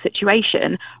vulnerable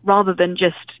situation, rather than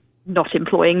just not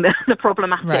employing the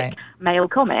problematic male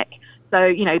comic. So,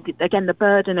 again, the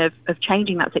burden of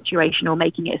changing that situation or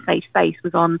making it a safe space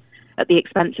was on at the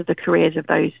expense of the careers of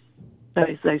those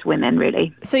women,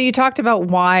 really. So you talked about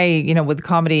why, with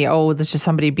comedy, that's just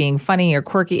somebody being funny or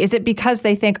quirky. Is it because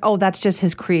they think, that's just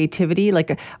his creativity?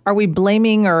 Like, are we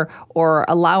blaming or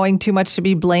allowing too much to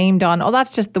be blamed on,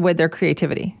 that's just the way their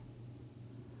creativity?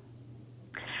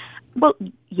 Well,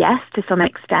 yes, to some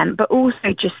extent, but also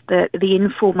just the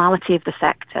informality of the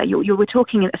sector. You were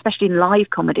talking, especially in live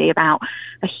comedy, about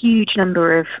a huge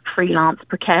number of freelance,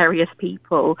 precarious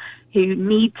people who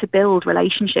need to build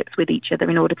relationships with each other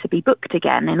in order to be booked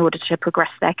again, in order to progress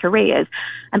their careers.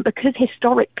 And because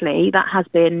historically that has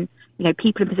been,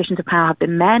 people in positions of power have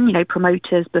been men,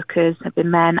 promoters, bookers have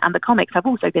been men, and the comics have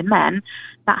also been men,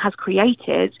 that has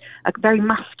created a very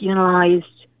masculinized,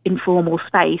 informal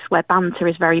space where banter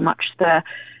is very much the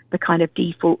kind of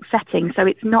default setting. So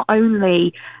it's not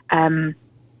only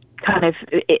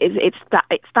it's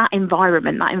that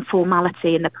environment, that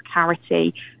informality and the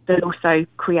precarity that also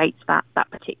creates that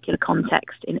particular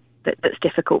context that's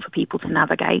difficult for people to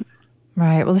navigate.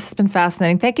 Right. Well, this has been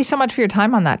fascinating. Thank you so much for your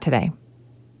time on that today.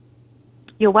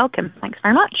 You're welcome. Thanks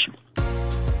very much.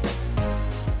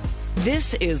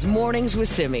 This is Mornings with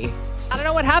Simi. I don't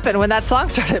know what happened when that song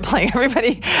started playing.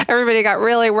 Everybody got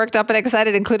really worked up and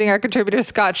excited, including our contributor,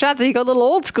 Scott Schatz. You go a little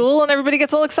old school and everybody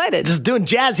gets all excited. Just doing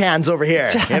jazz hands over here,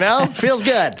 Feels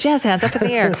good. Jazz hands up in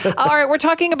the air. All right, we're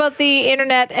talking about the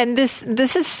internet, and this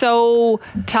is so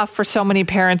tough for so many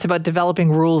parents about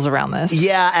developing rules around this.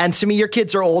 Yeah, and Simi, your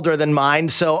kids are older than mine,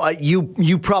 so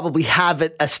you probably have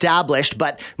it established,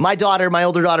 but my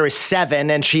older daughter is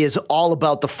 7, and she is all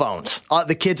about the phones.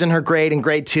 The kids in her grade, in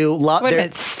grade 2, love. Wait a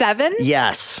minute, 7?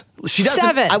 Yes. She doesn't,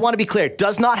 7. I want to be clear,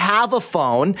 does not have a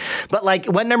phone, but like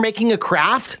when they're making a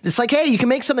craft, it's like, hey, you can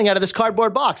make something out of this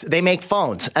cardboard box. They make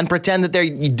phones and pretend that they're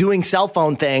doing cell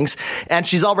phone things. And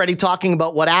she's already talking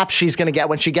about what apps she's going to get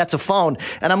when she gets a phone.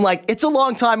 And I'm like, it's a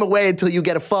long time away until you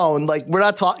get a phone. Like, we're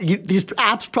not talking, these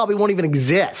apps probably won't even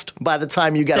exist by the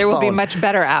time you get a phone. There will be much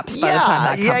better apps by the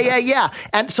time that comes. Yeah.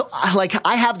 And so,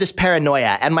 I have this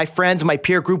paranoia, and my friends, my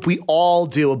peer group, we all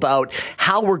do, about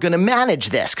how we're going to manage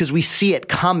this because we see it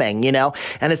coming.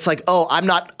 And it's like,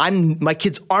 my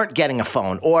kids aren't getting a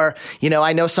phone. Or,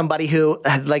 I know somebody who,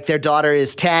 like, their daughter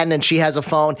is 10 and she has a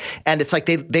phone, and it's like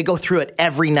they go through it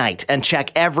every night and check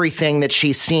everything that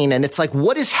she's seen. And it's like,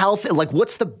 what is health? Like,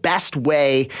 what's the best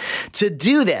way to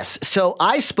do this? So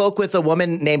I spoke with a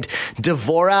woman named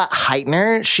Devorah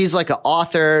Heitner. She's like an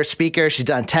author, speaker. She's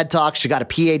done TED Talks. She got a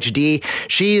PhD.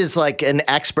 She is like an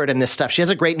expert in this stuff. She has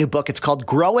a great new book. It's called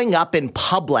Growing Up in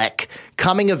Public,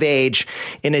 Coming of Age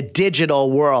in a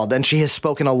Digital World. And she has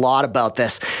spoken a lot about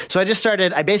this. So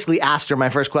I basically asked her, my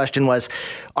first question was,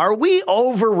 are we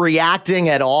overreacting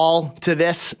at all to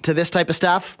this type of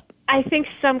stuff? I think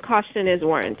some caution is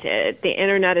warranted. The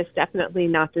internet is definitely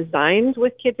not designed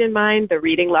with kids in mind. The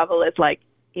reading level is like,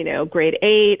 grade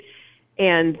 8,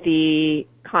 and the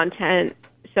content,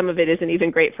 some of it isn't even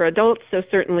great for adults. So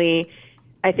certainly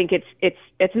I think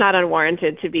it's not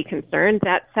unwarranted to be concerned.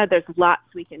 That said, there's lots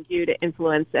we can do to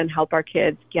influence and help our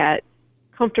kids get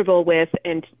comfortable with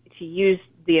and to use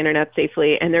the internet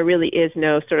safely, and there really is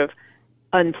no sort of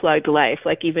unplugged life.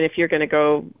 Like even if you're going to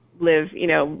go live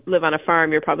on a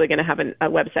farm, you're probably going to have a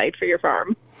website for your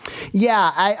farm.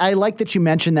 Yeah, I like that you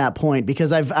mentioned that point,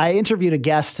 because I interviewed a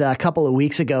guest a couple of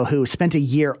weeks ago who spent a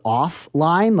year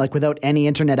offline, like without any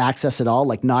internet access at all,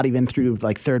 like not even through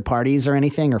like third parties or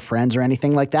anything or friends or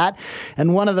anything like that.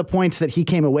 And one of the points that he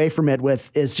came away from it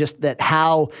with is just that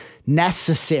how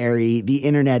necessary the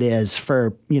internet is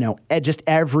for, just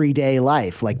everyday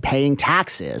life, like paying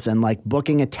taxes and like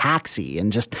booking a taxi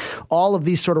and just all of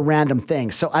these sort of random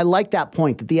things. So I like that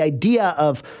point, that the idea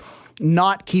of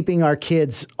not keeping our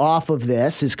kids off of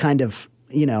this is kind of,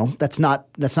 that's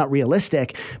not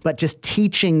realistic, but just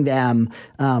teaching them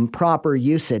proper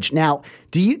usage. Now,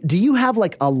 do you have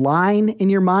like a line in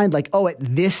your mind, like, oh, at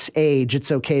this age,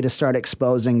 it's okay to start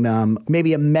exposing them,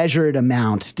 maybe a measured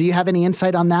amount? Do you have any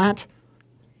insight on that?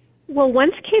 Well,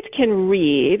 once kids can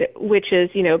read, which is,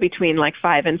 between like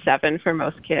 5 and 7 for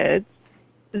most kids,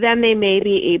 then they may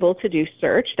be able to do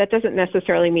search. That doesn't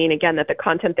necessarily mean, again, that the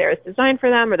content there is designed for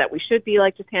them or that we should be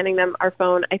like just handing them our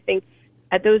phone. I think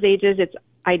at those ages, it's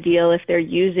ideal if they're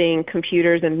using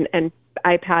computers and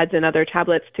iPads and other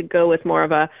tablets to go with more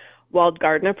of a walled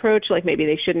garden approach. Like maybe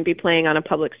they shouldn't be playing on a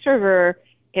public server,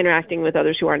 interacting with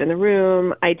others who aren't in the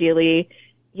room. Ideally,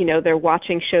 they're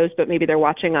watching shows, but maybe they're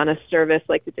watching on a service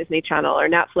like the Disney Channel or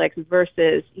Netflix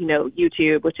versus,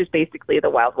 YouTube, which is basically the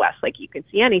Wild West. Like you can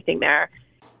see anything there.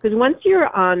 Because once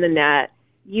you're on the net,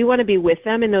 you want to be with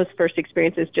them in those first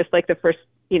experiences, just like the first,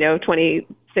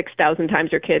 26,000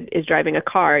 times your kid is driving a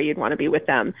car, you'd want to be with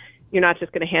them. You're not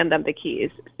just going to hand them the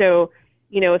keys. So,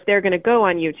 if they're going to go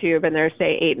on YouTube and they're,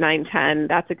 say, 8, 9, 10,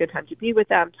 that's a good time to be with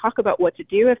them. Talk about what to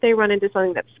do if they run into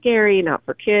something that's scary, not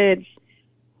for kids.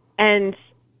 And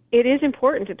it is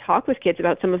important to talk with kids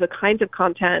about some of the kinds of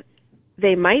content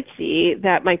they might see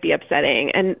that might be upsetting.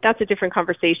 And that's a different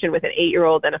conversation with an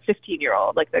 8-year-old than a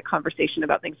 15-year-old. Like the conversation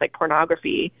about things like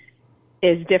pornography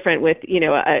is different with,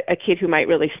 a kid who might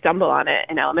really stumble on it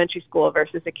in elementary school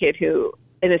versus a kid who,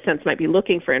 in a sense, might be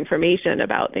looking for information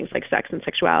about things like sex and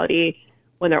sexuality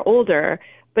when they're older.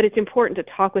 But it's important to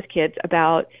talk with kids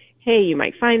about, hey, you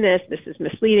might find this is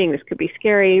misleading, this could be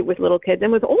scary with little kids.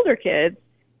 And with older kids,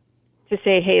 to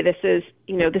say, hey, this is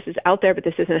out there, but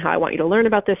this isn't how I want you to learn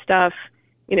about this stuff.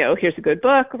 Here's a good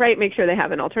book, right? Make sure they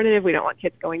have an alternative. We don't want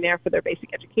kids going there for their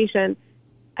basic education.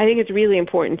 I think it's really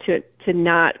important to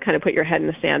not kind of put your head in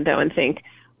the sand, though, and think,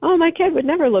 oh, my kid would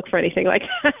never look for anything like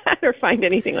that or find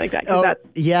anything like that. Oh,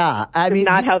 yeah. I mean,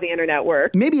 not how the internet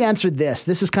works. Maybe answer this.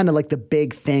 This is kind of like the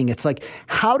big thing. It's like,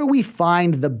 how do we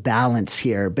find the balance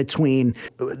here between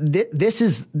this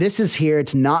is here,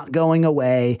 it's not going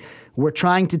away. We're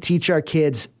trying to teach our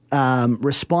kids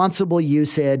responsible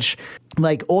usage,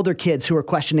 like older kids who are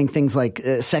questioning things like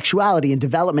sexuality and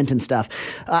development and stuff.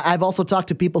 I've also talked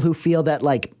to people who feel that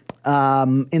like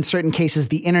in certain cases,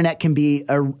 the internet can be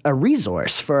a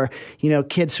resource for,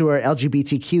 kids who are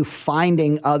LGBTQ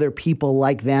finding other people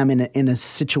like them in a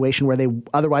situation where they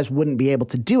otherwise wouldn't be able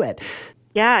to do it.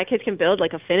 Yeah, kids can build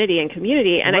like affinity and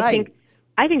community. And right.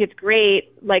 I think it's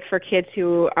great, like for kids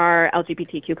who are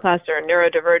LGBTQ plus or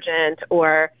neurodivergent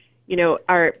or,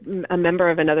 are a member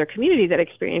of another community that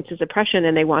experiences oppression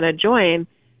and they want to join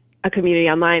a community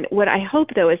online. What I hope,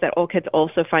 though, is that all kids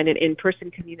also find an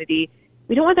in-person community.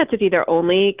 We don't want that to be their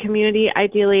only community,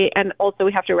 ideally. And also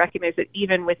we have to recognize that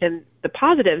even within the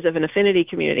positives of an affinity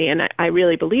community, and I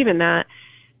really believe in that,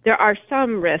 there are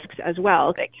some risks as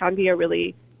well. It can be a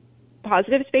really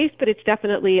positive space, but it's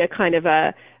definitely a kind of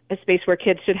a space where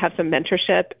kids should have some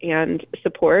mentorship and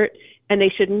support. And they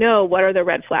should know what are the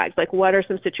red flags, like what are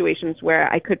some situations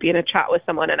where I could be in a chat with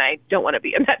someone and I don't want to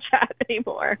be in that chat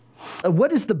anymore.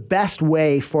 What is the best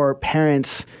way for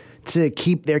parents to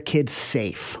keep their kids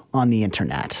safe on the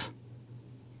internet?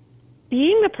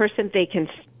 Being the person they can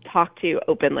talk to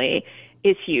openly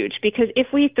is huge, because if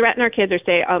we threaten our kids or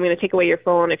say, oh, I'm going to take away your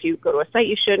phone if you go to a site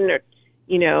you shouldn't, or,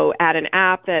 add an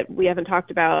app that we haven't talked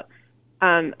about.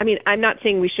 I'm not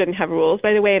saying we shouldn't have rules,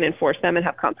 by the way, and enforce them and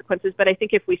have consequences. But I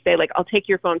think if we say, like, I'll take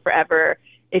your phone forever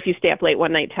if you stay up late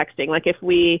one night texting, like if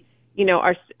we,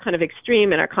 are kind of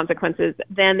extreme in our consequences,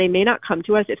 then they may not come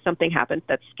to us if something happens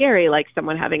that's scary, like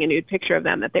someone having a nude picture of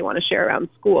them that they want to share around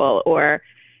school or,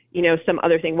 some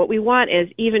other thing. What we want is,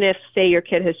 even if, say, your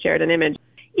kid has shared an image,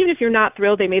 even if you're not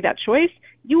thrilled they made that choice,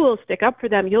 you will stick up for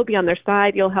them. You'll be on their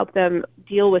side. You'll help them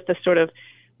deal with the sort of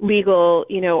legal,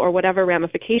 or whatever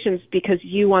ramifications, because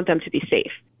you want them to be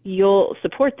safe. You'll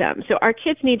support them. So our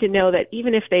kids need to know that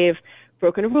even if they've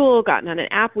broken a rule, gotten on an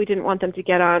app we didn't want them to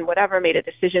get on, whatever, made a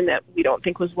decision that we don't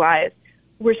think was wise,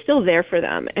 we're still there for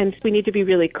them. And we need to be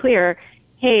really clear,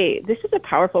 hey, this is a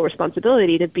powerful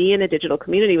responsibility to be in a digital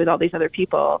community with all these other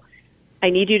people. I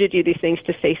need you to do these things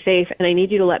to stay safe, and I need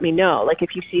you to let me know. Like,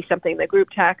 if you see something in the group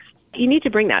text, you need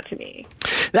to bring that to me.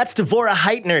 That's Devorah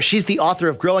Heitner. She's the author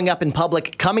of Growing Up in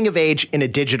Public, Coming of Age in a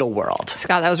Digital World.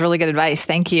 Scott, that was really good advice.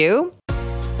 Thank you.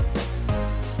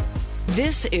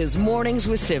 This is Mornings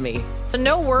with Simi.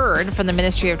 No word from the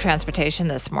Ministry of Transportation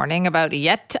this morning about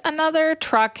yet another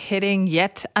truck hitting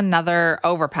yet another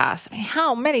overpass. I mean,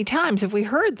 how many times have we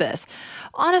heard this?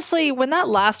 Honestly, when that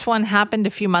last one happened a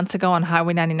few months ago on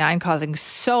Highway 99, causing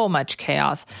so much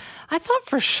chaos, I thought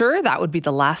for sure that would be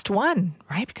the last one,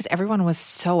 right? Because everyone was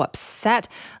so upset.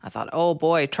 I thought, oh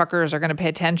boy, truckers are going to pay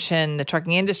attention. The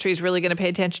trucking industry is really going to pay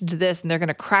attention to this, and they're going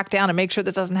to crack down and make sure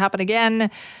this doesn't happen again.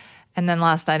 And then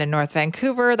last night in North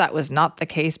Vancouver, that was not the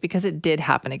case because it did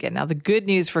happen again. Now, the good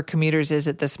news for commuters is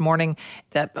that this morning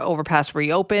that overpass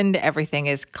reopened, everything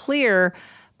is clear.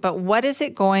 But what is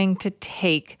it going to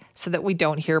take so that we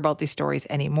don't hear about these stories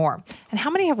anymore? And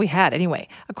how many have we had anyway?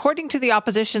 According to the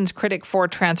opposition's critic for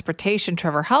transportation,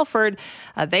 Trevor Halford,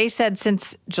 they said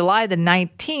since July the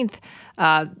 19th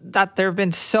that there have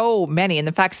been so many. And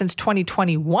in fact, since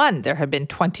 2021, there have been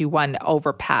 21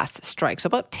 overpass strikes, so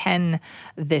about 10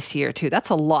 this year too.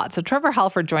 That's a lot. So Trevor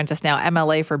Halford joins us now,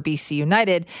 MLA for BC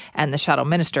United and the Shadow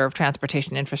Minister of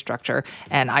Transportation Infrastructure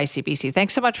and ICBC.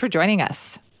 Thanks so much for joining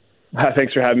us.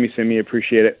 Thanks for having me, Simi.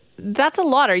 Appreciate it. That's a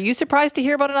lot. Are you surprised to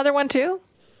hear about another one too?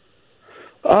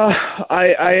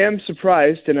 I am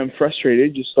surprised and I'm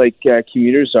frustrated, just like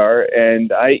commuters are.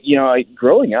 And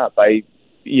growing up, I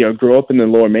grew up in the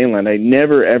Lower Mainland. I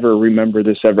never ever remember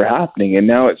this ever happening, and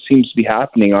now it seems to be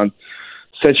happening on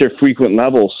such a frequent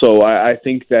level. So I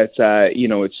think that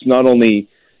it's not only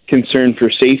concern for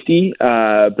safety,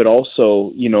 but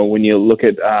also when you look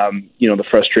at the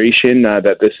frustration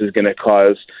that this is going to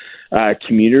cause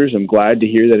commuters. I'm glad to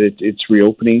hear that it's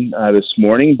reopening this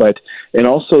morning, and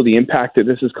also the impact that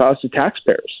this has caused to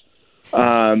taxpayers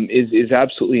is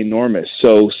absolutely enormous.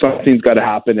 So something's got to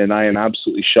happen, and I am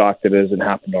absolutely shocked that it hasn't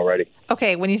happened already.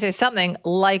 Okay, when you say something,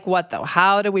 like what though?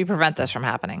 How do we prevent this from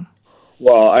happening?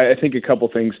 Well, I think a couple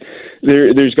things.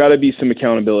 There's got to be some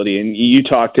accountability, and you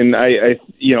talked, and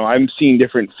I'm seeing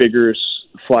different figures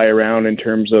fly around in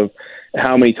terms of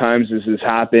how many times this has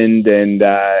happened, and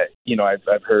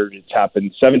I've heard it's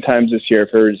happened 7 times this year.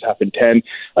 I've heard it's happened 10.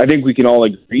 I think we can all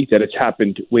agree that it's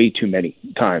happened way too many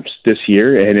times this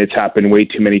year, and it's happened way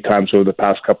too many times over the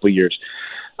past couple of years.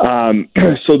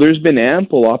 So there's been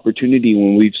ample opportunity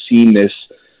when we've seen this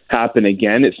happen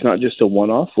again. It's not just a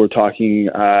one-off. We're talking,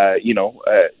 at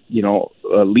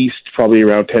least probably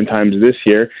around 10 times this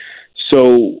year.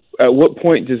 So at what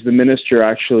point does the minister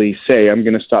actually say, I'm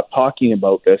going to stop talking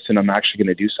about this and I'm actually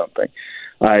going to do something?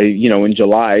 In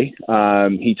July,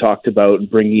 he talked about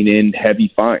bringing in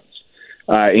heavy fines,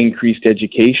 increased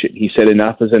education. He said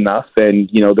enough is enough, and,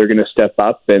 they're going to step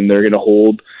up and they're going to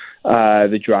hold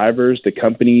the drivers, the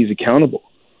companies accountable.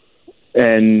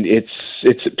 And it's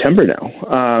September now.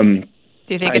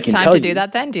 Do you think it's time to do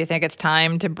that then? Do you think it's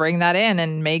time to bring that in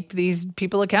and make these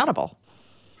people accountable?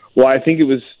 Well, I think it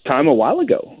was time a while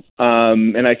ago.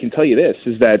 And I can tell you this,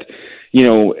 is that,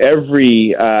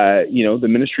 the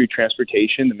Ministry of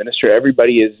Transportation, the minister,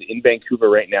 everybody is in Vancouver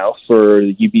right now for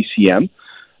UBCM.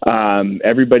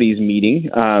 Everybody's meeting.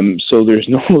 So there's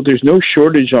no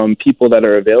shortage on people that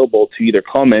are available to either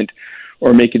comment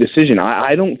or make a decision.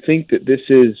 I don't think that this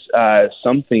is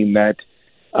something that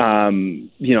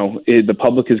the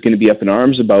public is going to be up in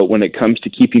arms about when it comes to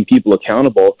keeping people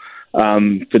accountable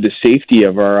for the safety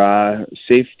of our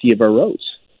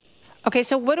roads. Okay,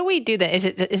 so what do we do then? Is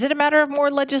it a matter of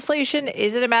more legislation?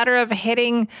 Is it a matter of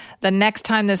hitting the next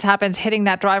time this happens, hitting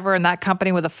that driver and that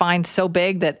company with a fine so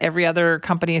big that every other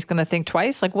company is going to think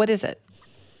twice? Like, what is it?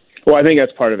 Well, I think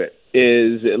that's part of it.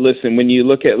 Listen, when you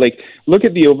look at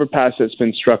the overpass that's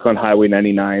been struck on Highway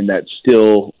 99, that's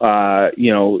still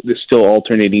there's still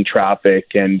alternating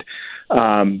traffic, and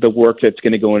the work that's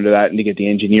going to go into that, and to get the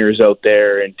engineers out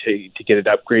there and to get it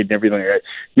upgraded and everything like that,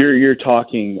 you're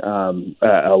talking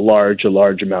a large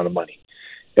amount of money.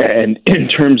 And in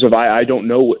terms of, I don't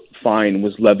know what fine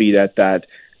was levied at that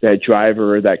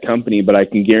driver or that company, but I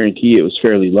can guarantee it was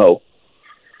fairly low.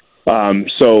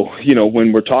 So,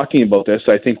 when we're talking about this,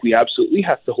 I think we absolutely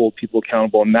have to hold people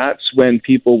accountable. And that's when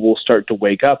people will start to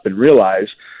wake up and realize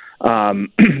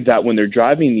that when they're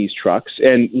driving these trucks,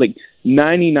 and like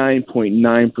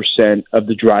 99.9% of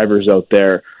the drivers out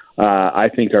there, I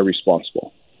think are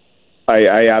responsible.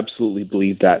 I absolutely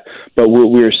believe that. But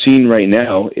what we're seeing right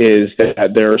now is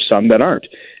that there are some that aren't,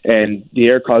 and they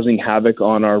are causing havoc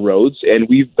on our roads.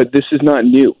 But this is not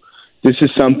new. This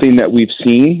is something that we've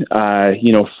seen,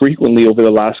 frequently over the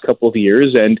last couple of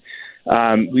years, and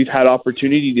we've had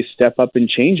opportunity to step up and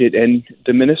change it, and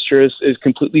the minister has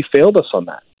completely failed us on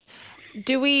that.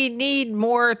 Do we need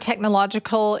more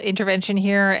technological intervention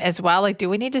here as well? Like, do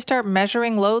we need to start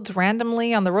measuring loads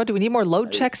randomly on the road? Do we need more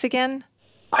load checks again?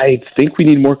 I think we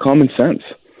need more common sense.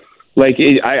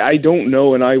 I don't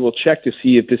know, and I will check to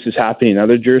see if this is happening in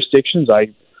other jurisdictions.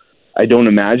 I don't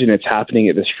imagine it's happening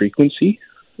at this frequency.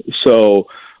 So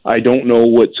I don't know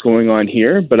what's going on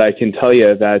here, but I can tell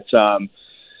you that,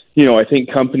 I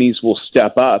think companies will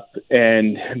step up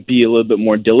and be a little bit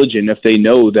more diligent if they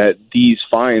know that these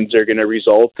fines are going to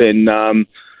result in,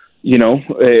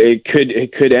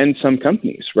 it could end some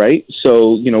companies, right?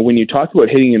 So, when you talk about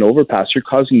hitting an overpass, you're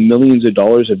causing millions of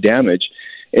dollars of damage,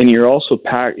 and you're also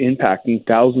impacting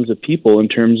thousands of people in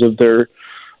terms of their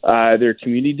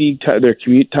community, their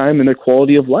commute time, and their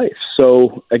quality of life.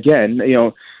 So again,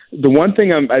 the one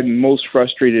thing I'm most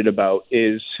frustrated about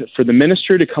is for the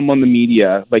minister to come on the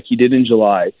media like he did in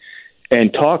July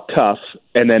and talk tough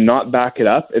and then not back it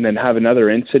up and then have another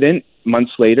incident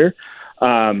months later,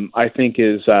 I think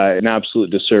is an absolute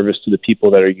disservice to the people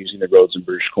that are using the roads in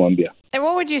British Columbia. And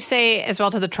what would you say as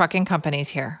well to the trucking companies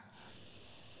here?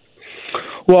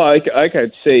 Well,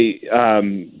 I'd say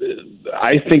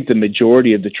I think the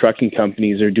majority of the trucking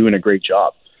companies are doing a great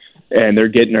job, and they're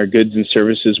getting our goods and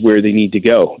services where they need to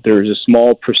go. There's a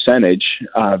small percentage,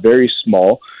 very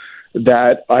small,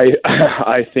 that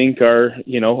I think are,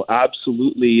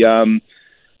 absolutely,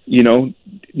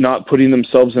 not putting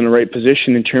themselves in the right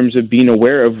position in terms of being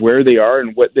aware of where they are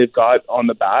and what they've got on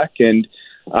the back. And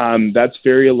that's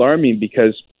very alarming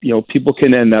because, people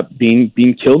can end up being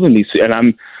killed in these.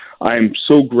 And I'm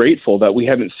so grateful that we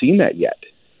haven't seen that yet.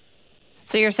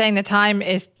 So you're saying the time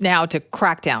is now to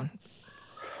crack down?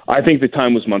 I think the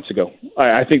time was months ago.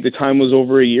 I think the time was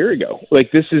over a year ago.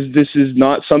 This is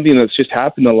not something that's just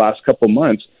happened in the last couple of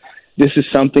months. This is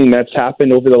something that's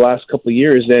happened over the last couple of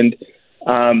years, and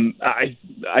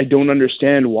I don't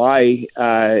understand why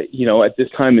at this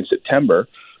time in September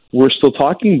we're still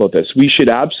talking about this. We should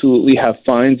absolutely have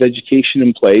fines, education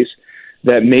in place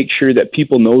that make sure that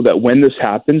people know that when this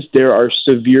happens, there are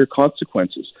severe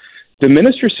consequences. The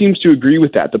minister seems to agree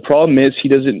with that. The problem is he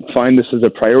doesn't find this as a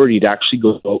priority to actually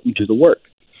go out and do the work.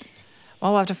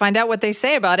 Well, we'll have to find out what they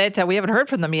say about it. We haven't heard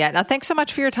from them yet. Now, thanks so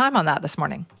much for your time on that this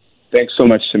morning. Thanks so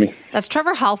much, Simi. That's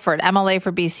Trevor Halford, MLA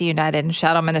for BC United and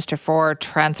Shadow Minister for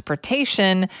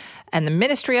Transportation. And the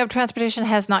Ministry of Transportation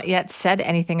has not yet said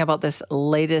anything about this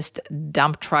latest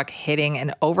dump truck hitting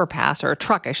an overpass, or a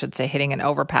truck, I should say, hitting an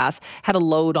overpass, had a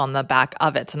load on the back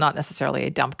of it. So not necessarily a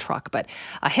dump truck, but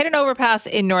hit an overpass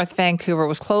in North Vancouver. It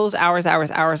was closed hours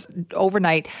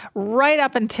overnight, right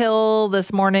up until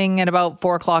this morning at about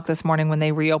 4 o'clock this morning when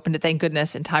they reopened it. Thank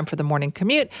goodness, in time for the morning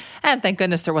commute. And thank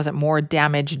goodness there wasn't more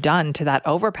damage done to that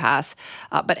overpass.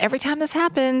 But every time this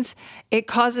happens, it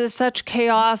causes such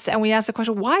chaos. And we ask the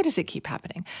question, why does it keep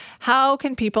happening? How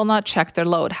can people not check their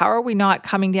load? How are we not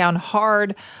coming down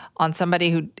hard on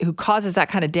somebody who causes that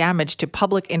kind of damage to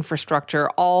public infrastructure,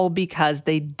 all because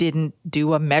they didn't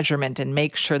do a measurement and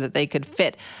make sure that they could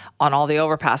fit on all the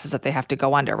overpasses that they have to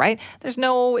go under, right? There's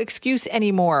no excuse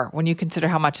anymore when you consider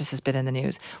how much this has been in the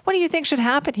news. What do you think should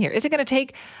happen here? Is it going to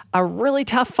take a really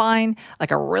tough fine,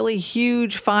 like a really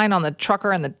huge fine on the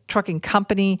trucker and the trucking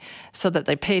company so that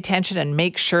they pay attention and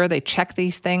make sure they check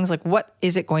these things? Like, what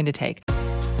is it going to take?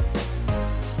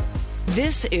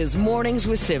 This is Mornings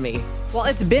with Simi. Well,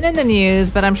 it's been in the news,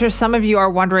 but I'm sure some of you are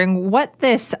wondering what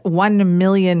this 1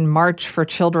 million March for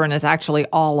Children is actually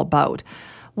all about.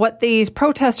 What these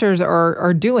protesters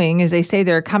are doing is they say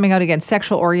they're coming out against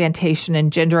sexual orientation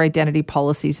and gender identity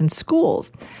policies in schools.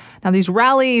 Now, these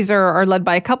rallies are led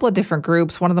by a couple of different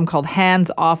groups, one of them called Hands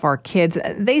Off Our Kids.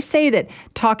 They say that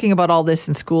talking about all this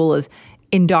in school is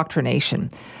indoctrination.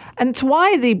 And it's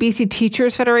why the BC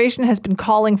Teachers Federation has been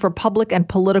calling for public and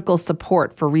political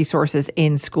support for resources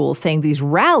in schools, saying these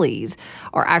rallies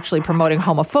are actually promoting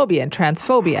homophobia and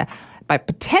transphobia by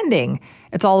pretending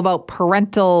it's all about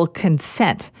parental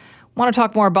consent. I want to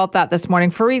talk more about that this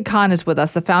morning. Fareed Khan is with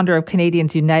us, the founder of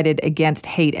Canadians United Against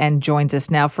Hate, and joins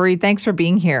us now. Fareed, thanks for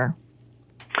being here.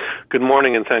 Good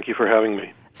morning, and thank you for having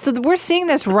me. So we're seeing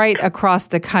this right across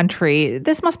the country.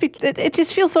 This must be, it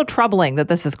just feels so troubling that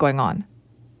this is going on.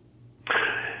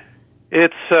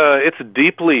 It's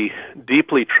deeply,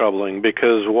 deeply troubling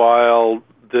because while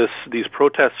these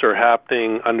protests are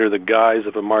happening under the guise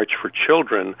of a March for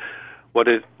Children, what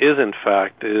it is, in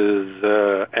fact, is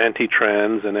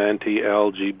anti-trans and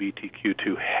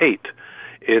anti-LGBTQ2 hate.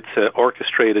 It's an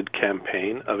orchestrated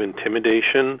campaign of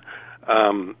intimidation,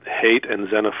 hate and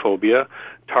xenophobia,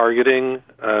 targeting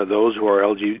those who are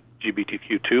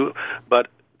LGBTQ2, but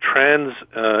trans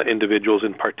individuals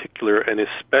in particular, and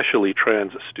especially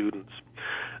trans students.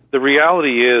 The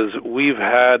reality is we've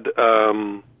had,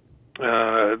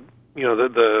 the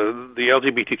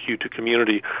LGBTQ2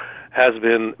 community has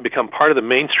become part of the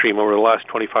mainstream over the last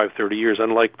 25, 30 years,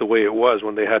 unlike the way it was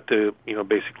when they had to,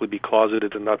 basically be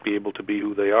closeted and not be able to be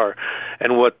who they are.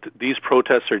 And what these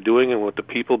protests are doing and what the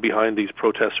people behind these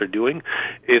protests are doing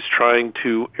is trying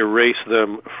to erase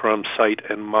them from sight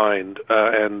and mind.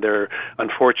 And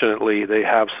unfortunately, they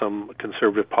have some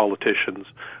conservative politicians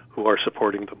who are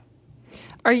supporting them.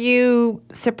 Are you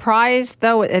surprised,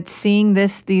 though, at seeing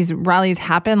these rallies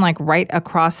happen right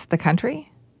across the country?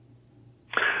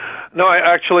 No,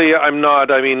 I'm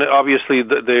not. I mean, obviously,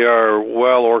 they are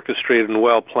well orchestrated and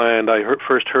well planned. I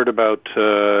first heard about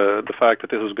the fact that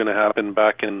this was going to happen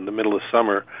back in the middle of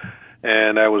summer,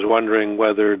 and I was wondering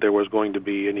whether there was going to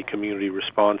be any community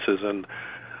responses. And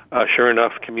sure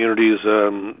enough, community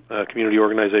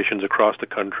organizations across the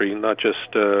country, not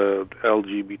just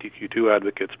LGBTQ2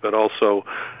 advocates, but also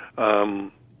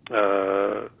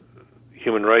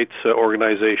human rights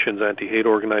organizations, anti-hate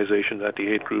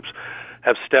groups,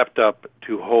 have stepped up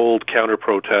to hold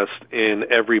counter-protests in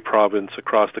every province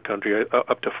across the country,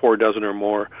 up to 4 dozen or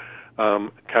more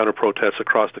counter-protests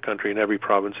across the country in every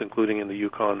province, including in the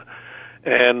Yukon.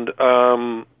 And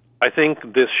I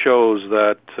think this shows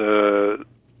that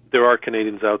there are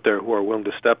Canadians out there who are willing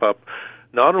to step up,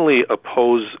 not only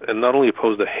oppose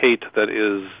the hate that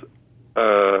is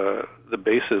the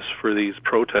basis for these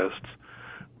protests,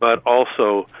 but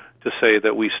also to say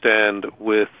that we stand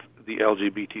with the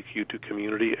LGBTQ2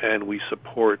 community and we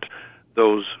support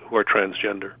those who are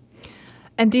transgender.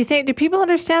 And do people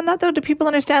understand that, though? Do people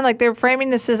understand, they're framing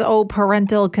this as,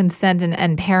 parental consent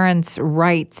and parents'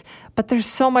 rights, but there's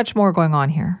so much more going on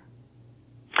here.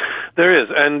 There is,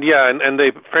 and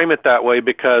they frame it that way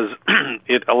because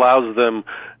it allows them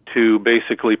to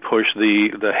basically push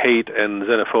the hate and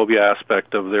xenophobia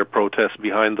aspect of their protests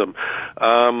behind them.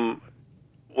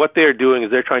 What they're doing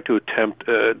is they're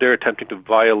attempting to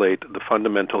violate the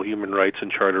fundamental human rights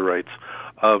and charter rights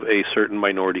of a certain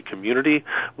minority community,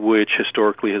 which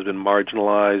historically has been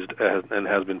marginalized and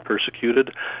has been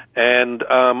persecuted. And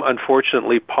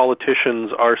unfortunately,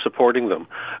 politicians are supporting them.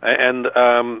 And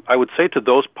I would say to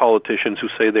those politicians who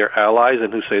say they're allies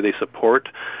and who say they support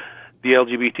the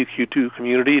LGBTQ2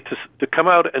 community to come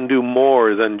out and do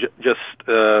more than just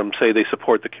say they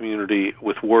support the community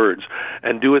with words,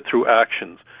 and do it through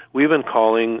actions. We've been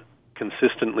calling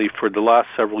consistently for the last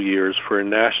several years for a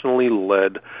nationally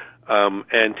led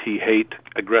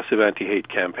aggressive anti-hate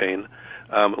campaign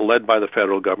led by the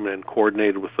federal government and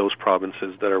coordinated with those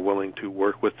provinces that are willing to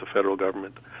work with the federal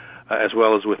government, as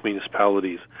well as with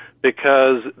municipalities,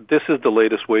 because this is the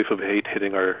latest wave of hate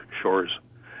hitting our shores.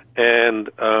 And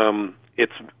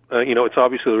it's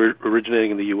obviously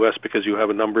originating in the U.S. because you have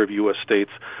a number of U.S.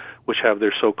 states which have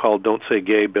their so-called "Don't Say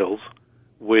Gay" bills,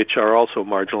 which are also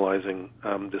marginalizing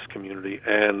this community,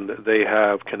 and they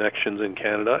have connections in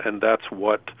Canada, and that's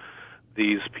what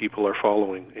these people are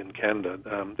following in Canada.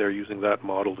 They're using that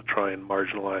model to try and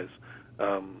marginalize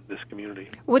this community.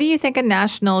 What do you think a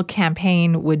national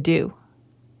campaign would do?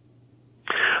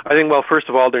 I think, well, first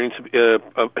of all, there needs to be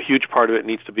a huge part of it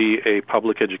needs to be a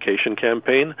public education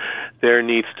campaign. There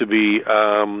needs to be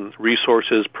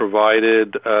resources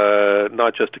provided,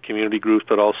 not just to community groups,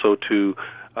 but also to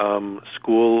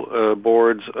school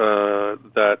boards, so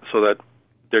that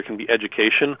there can be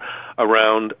education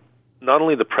around not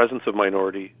only the presence of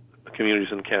minority communities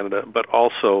in Canada, but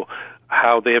also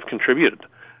how they have contributed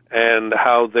and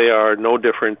how they are no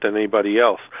different than anybody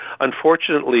else.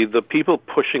 Unfortunately, the people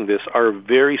pushing this are a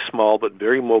very small but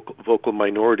very vocal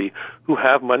minority who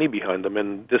have money behind them,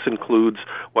 and this includes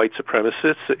white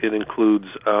supremacists, it includes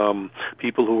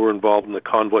people who were involved in the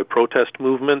convoy protest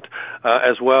movement,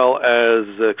 as well as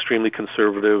extremely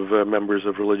conservative members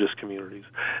of religious communities.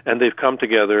 And they've come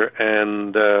together,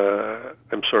 and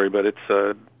I'm sorry, but it's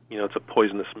a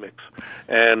poisonous mix.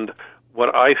 And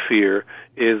what I fear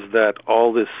is that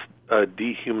all this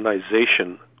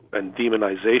dehumanization and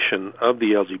demonization of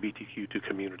the LGBTQ2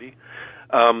 community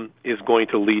is going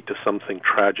to lead to something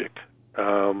tragic,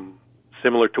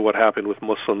 similar to what happened with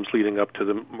Muslims leading up to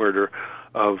the murder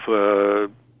of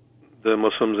the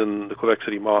Muslims in the Quebec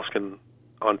City Mosque and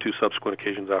on 2 subsequent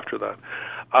occasions after that.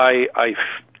 I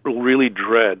really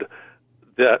dread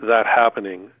that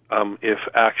happening if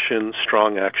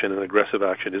strong action and aggressive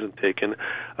action isn't taken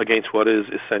against what is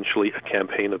essentially a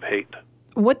campaign of hate.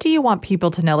 What do you want people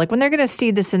to know? Like when they're going to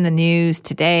see this in the news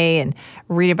today and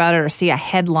read about it or see a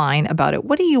headline about it,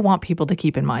 what do you want people to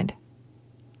keep in mind?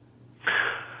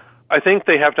 I think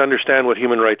they have to understand what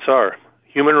human rights are.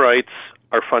 Human rights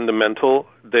are fundamental.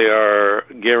 They are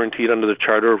guaranteed under the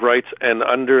Charter of Rights, and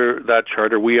under that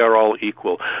charter, we are all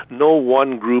equal. No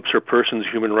one group's or person's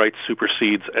human rights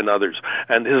supersedes and others.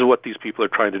 And this is what these people are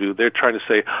trying to do. They're trying to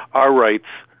say our rights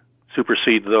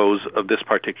supersede those of this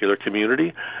particular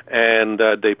community, and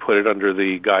they put it under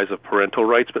the guise of parental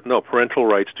rights. But no, parental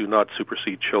rights do not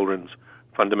supersede children's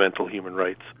fundamental human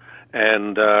rights.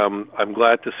 And I'm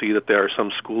glad to see that there are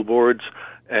some school boards,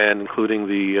 and including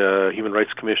the Human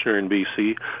Rights Commissioner in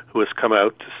BC, who has come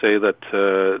out to say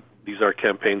that these are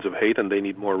campaigns of hate and they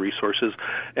need more resources.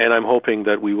 And I'm hoping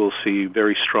that we will see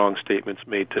very strong statements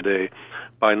made today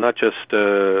by not just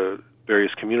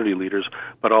various community leaders,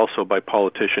 but also by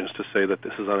politicians to say that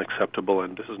this is unacceptable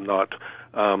and this is not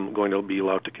going to be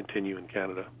allowed to continue in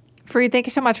Canada. Fareed, thank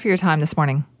you so much for your time this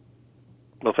morning.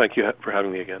 Well, thank you for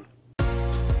having me again.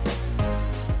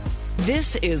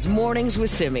 This is Mornings with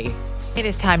Simi. It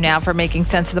is time now for Making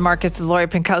Sense of the Markets with Lori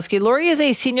Pinkowski. Lori is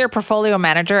a senior portfolio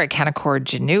manager at Canaccord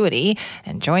Genuity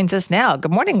and joins us now.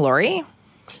 Good morning, Lori.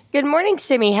 Good morning,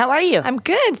 Simi. How are you? I'm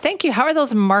good. Thank you. How are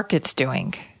those markets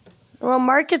doing? Well,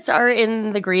 markets are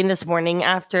in the green this morning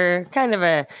after kind of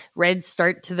a red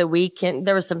start to the week. And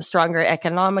there was some stronger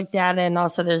economic data. And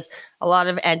also there's a lot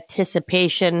of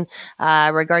anticipation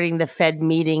regarding the Fed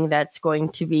meeting that's going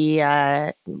to be,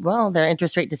 their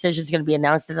interest rate decision is going to be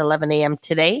announced at 11 a.m.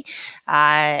 today.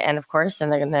 And of course,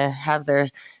 and they're going to have their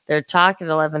talk at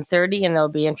 11:30, and it'll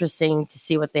be interesting to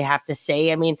see what they have to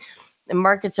say. I mean, the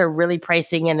markets are really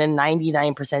pricing in a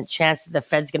 99% chance that the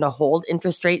Fed's going to hold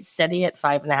interest rates steady at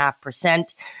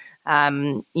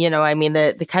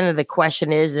 5.5%. The kind of the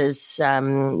question is,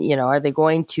 are they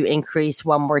going to increase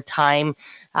one more time,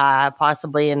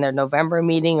 possibly in their November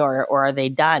meeting, or are they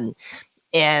done?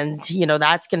 And,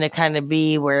 that's going to kind of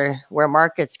be where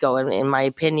markets go, in my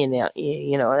opinion.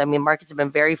 Markets have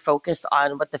been very focused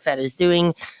on what the Fed is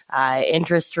doing,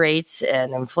 interest rates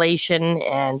and inflation,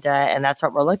 and that's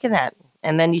what we're looking at.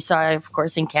 And then you saw, of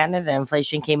course, in Canada,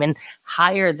 inflation came in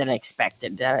higher than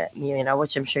expected,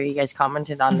 which I'm sure you guys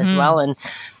commented on as well. And,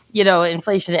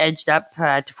 inflation edged up to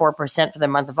 4% for the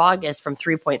month of August from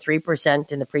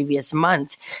 3.3% in the previous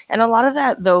month. And a lot of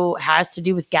that, though, has to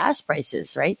do with gas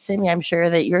prices, right? Sammy, I'm sure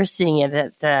that you're seeing it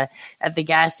at the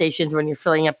gas stations when you're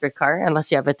filling up your car,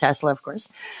 unless you have a Tesla, of course.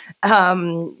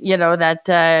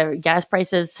 Gas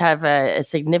prices have a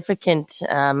significant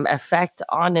effect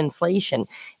on inflation.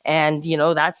 And,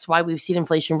 that's why we've seen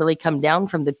inflation really come down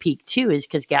from the peak too, is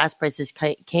because gas prices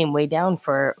came way down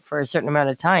for a certain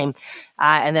amount of time.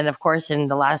 And then, of course, in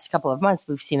the last couple of months,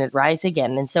 we've seen it rise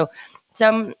again. And so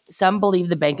some believe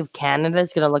the Bank of Canada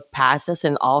is going to look past us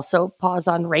and also pause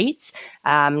on rates.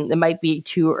 It might be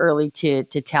too early to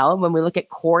tell. When we look at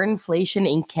core inflation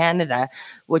in Canada,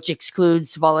 which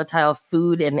excludes volatile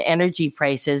food and energy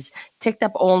prices, ticked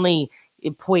up only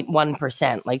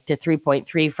 0.1%, like to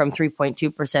 3.3 from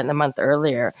 3.2% a month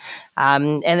earlier.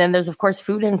 And then there's, of course,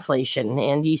 food inflation.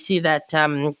 And you see that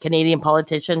Canadian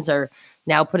politicians are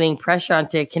now putting pressure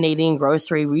onto Canadian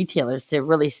grocery retailers to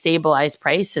really stabilize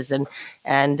prices. And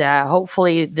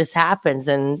hopefully this happens.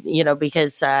 And,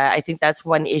 because I think that's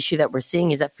one issue that we're seeing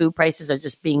is that food prices are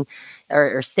just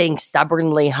are staying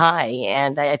stubbornly high.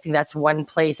 And I think that's one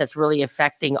place that's really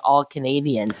affecting all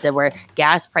Canadians. So where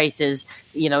gas prices,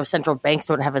 central banks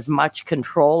don't have as much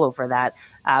control over that.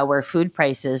 Where food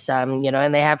prices, and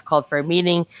they have called for a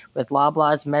meeting with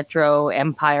Loblaws, Metro,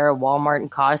 Empire, Walmart,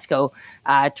 and Costco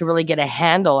to really get a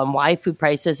handle on why food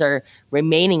prices are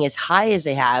remaining as high as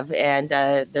they have. And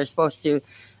they're supposed to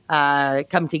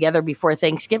come together before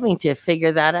Thanksgiving to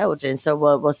figure that out. And so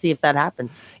we'll see if that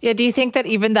happens. Yeah. Do you think that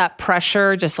even that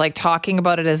pressure, just like talking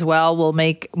about it as well, will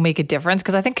make a difference?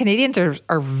 Because I think Canadians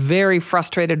are very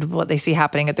frustrated with what they see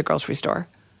happening at the grocery store.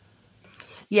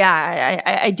 Yeah,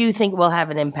 I do think we'll have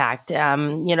an impact.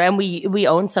 And we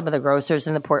own some of the grocers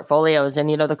in the portfolios, and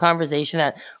the conversation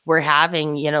that we're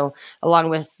having, along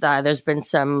with there's been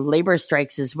some labor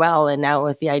strikes as well, and now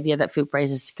with the idea that food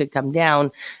prices could come down,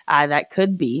 that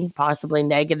could be possibly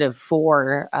negative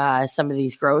for some of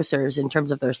these grocers in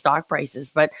terms of their stock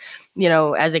prices. But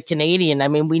as a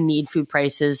Canadian, we need food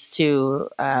prices to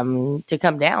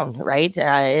come down, right?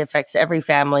 It affects every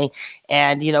family,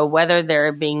 and whether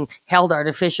they're being held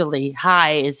artificially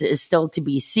high is still to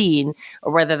be seen,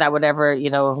 or whether that would ever,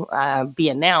 be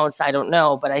announced. I don't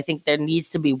know, but I think there needs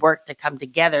to be work to come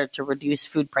together to reduce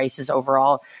food prices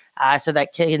overall, so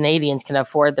that Canadians can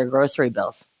afford their grocery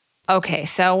bills. Okay,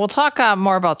 so we'll talk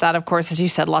more about that. Of course, as you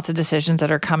said, lots of decisions that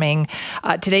are coming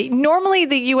today. Normally,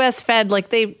 the U.S. Fed, like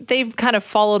they've kind of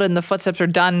followed in the footsteps or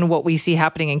done what we see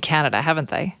happening in Canada, haven't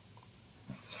they?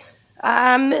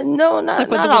 No, not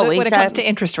always. When it comes to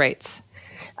interest rates.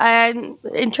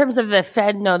 In terms of the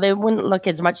Fed, no, they wouldn't look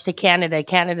as much to Canada.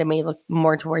 Canada may look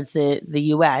more towards the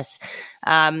U.S.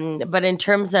 But in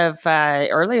terms of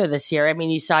earlier this year, I mean,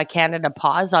 you saw Canada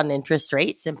pause on interest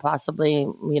rates and possibly,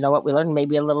 what we learned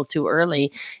maybe a little too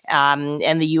early,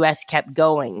 and the U.S. kept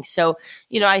going. So,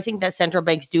 I think that central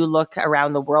banks do look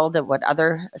around the world at what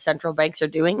other central banks are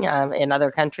doing in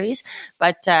other countries.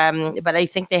 But I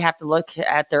think they have to look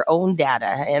at their own data.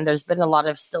 And there's been a lot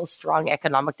of still strong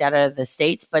economic data of the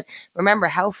States. But remember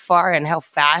how far and how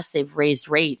fast they've raised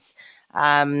rates,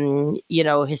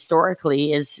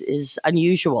 historically is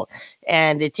unusual.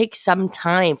 And it takes some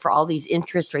time for all these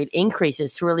interest rate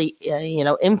increases to really,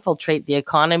 infiltrate the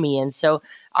economy. And so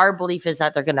our belief is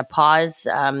that they're going to pause.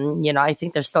 I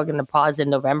think they're still going to pause in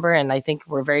November. And I think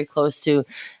we're very close to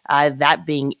that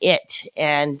being it.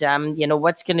 And,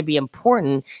 what's going to be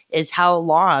important is how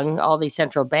long all these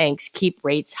central banks keep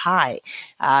rates high.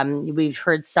 We've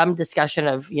heard some discussion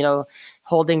of,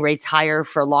 holding rates higher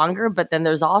for longer, but then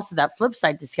there's also that flip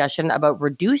side discussion about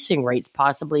reducing rates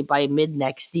possibly by mid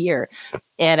next year.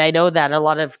 And I know that a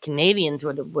lot of Canadians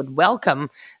would welcome,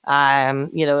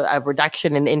 a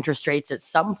reduction in interest rates at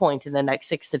some point in the next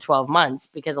 6 to 12 months,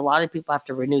 because a lot of people have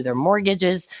to renew their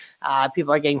mortgages.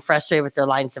 People are getting frustrated with their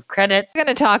lines of credit. We're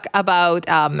going to talk about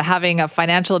having a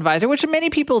financial advisor, which many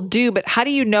people do. But how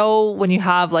do you know when you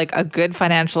have like a good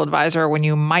financial advisor or when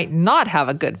you might not have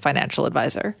a good financial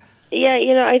advisor? Yeah,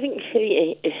 I think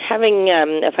having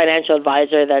a financial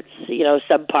advisor that's,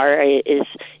 subpar is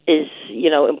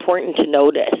important to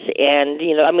notice. And,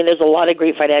 there's a lot of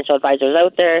great financial advisors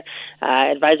out there,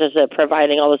 advisors that are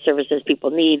providing all the services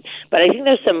people need. But I think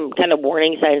there's some kind of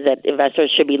warning signs that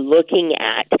investors should be looking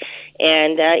at.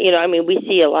 And, we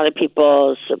see a lot of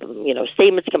people's,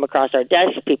 statements come across our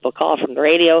desk. People call from the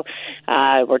radio.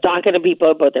 We're talking to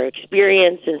people about their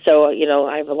experience. And so,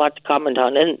 I have a lot to comment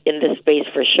on in this space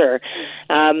for sure.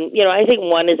 I think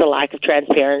one is a lack of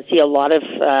transparency. A lot of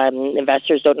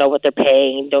investors don't know what they're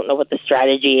paying, don't know what the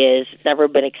strategy is. It's never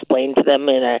been explained to them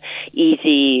in a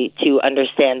easy to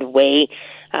understand way.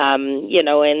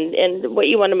 And what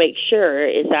you want to make sure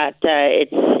is that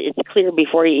it's clear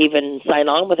before you even sign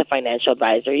on with a financial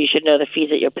advisor. You should know the fees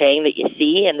that you're paying that you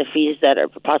see and the fees that are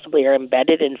possibly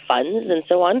embedded in funds and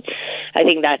so on. I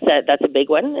think that's a big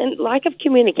one. And lack of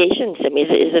communication, Simi,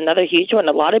 is another huge one.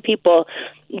 A lot of people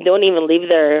don't even leave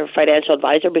their financial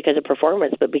advisor because of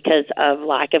performance, but because of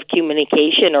lack of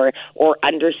communication or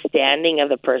understanding of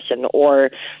the person,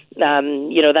 or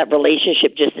that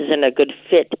relationship just isn't a good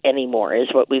fit anymore, is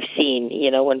what we've seen,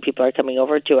 when people are coming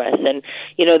over to us. And,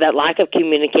 that lack of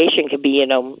communication could be,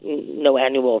 no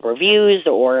annual reviews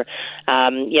or,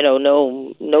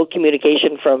 no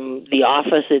communication from the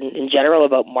office in general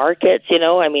about markets,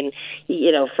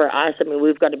 for us,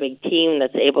 we've got a big team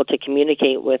that's able to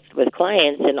communicate with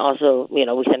clients. And also, we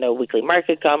send a weekly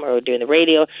market comm, or we're doing the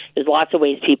radio. There's lots of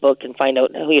ways people can find out,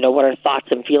 what our thoughts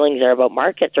and feelings are about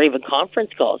markets, or even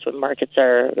conference calls when markets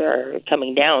are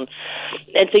coming down.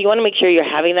 And so you want to make sure you're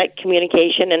having that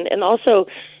communication. And also,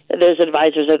 there's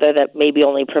advisors out there that maybe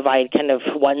only provide kind of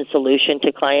one solution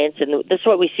to clients. And this is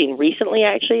what we've seen recently,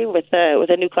 actually, with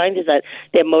a new client, is that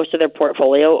they have most of their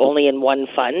portfolio only in one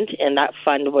fund, and that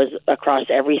fund was across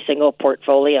every single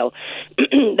portfolio.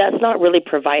 That's not really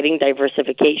providing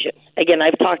diversification. Again,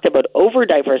 I've talked about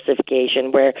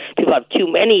over-diversification, where people have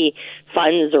too many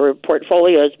funds or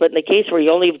portfolios, but in the case where you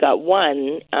only have got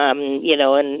one,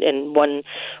 and one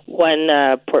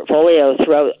portfolio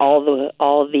throughout all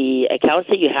the accounts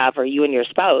that you have, or you and your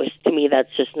spouse, to me, that's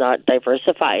just not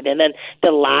diversified. And then the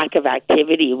lack of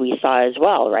activity we saw as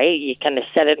well, right? You kind of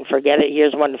set it and forget it.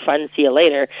 Here's one fund, see you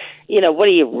later. What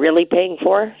are you really paying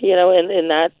for, in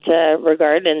that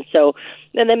regard? And so,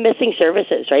 and then missing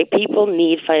services, right? People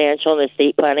need financial and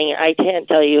estate planning. I can't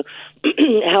tell you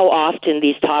how often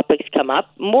these topics come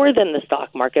up, more than the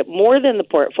stock market, more than the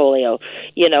portfolio.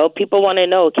 People want to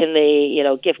know, can they,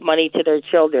 give money to their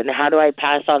children? How do I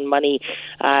pass on money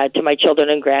to my children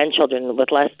and grandchildren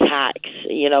with less tax?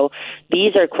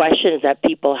 These are questions that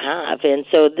people have. And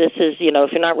so this is,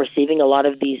 if you're not receiving a lot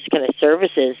of these kind of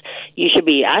services, you should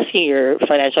be asking your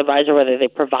financial advisor whether they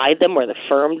provide them or the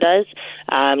firm does.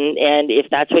 And if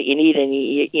that's what you need and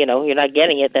you're not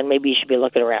getting it, then maybe you should be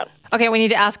looking around. Okay, we need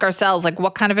to ask ourselves,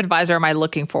 what kind of advisor am I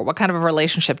looking for? What kind of a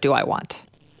relationship do I want?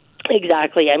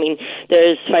 Exactly. I mean,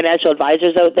 there's financial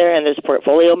advisors out there, and there's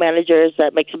portfolio managers.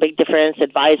 That makes a big difference.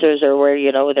 Advisors are where,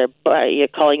 you're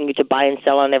calling you to buy and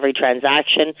sell on every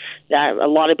transaction. That a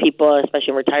lot of people,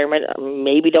 especially in retirement,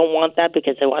 maybe don't want that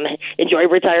because they want to enjoy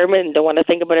retirement and don't want to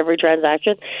think about every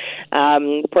transaction.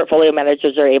 Portfolio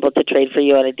managers are able to trade for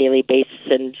you on a daily basis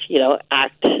and,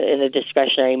 act in a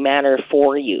discretionary manner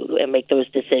for you and make those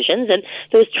decisions. And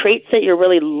those traits that you're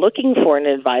really looking for in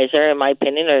an advisor, in my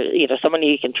opinion, are, someone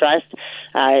you can trust,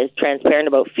 is transparent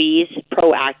about fees,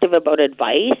 proactive about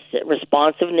advice,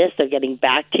 responsiveness, they're getting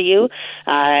back to you,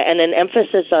 and an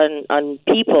emphasis on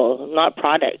people, not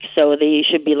products. So they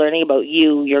should be learning about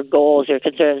you, your goals, your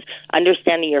concerns.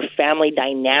 Understanding your family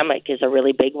dynamic is a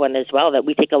really big one as well, that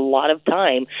we take a lot of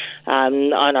time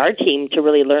on our team to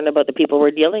really learn about the people we're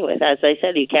dealing with. As I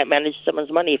said, you can't manage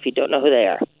someone's money if you don't know who they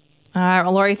are. All right,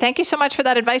 well, Lori, thank you so much for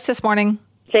that advice this morning.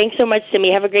 Thanks so much,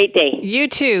 Simi. Have a great day. You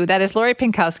too. That is Lori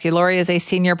Pinkowski. Lori is a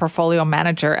senior portfolio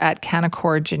manager at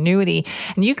Canaccord Genuity.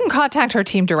 And you can contact her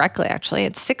team directly, actually.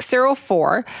 It's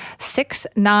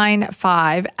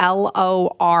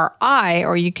 604-695-LORI,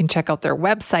 or you can check out their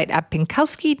website at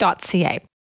pinkowski.ca.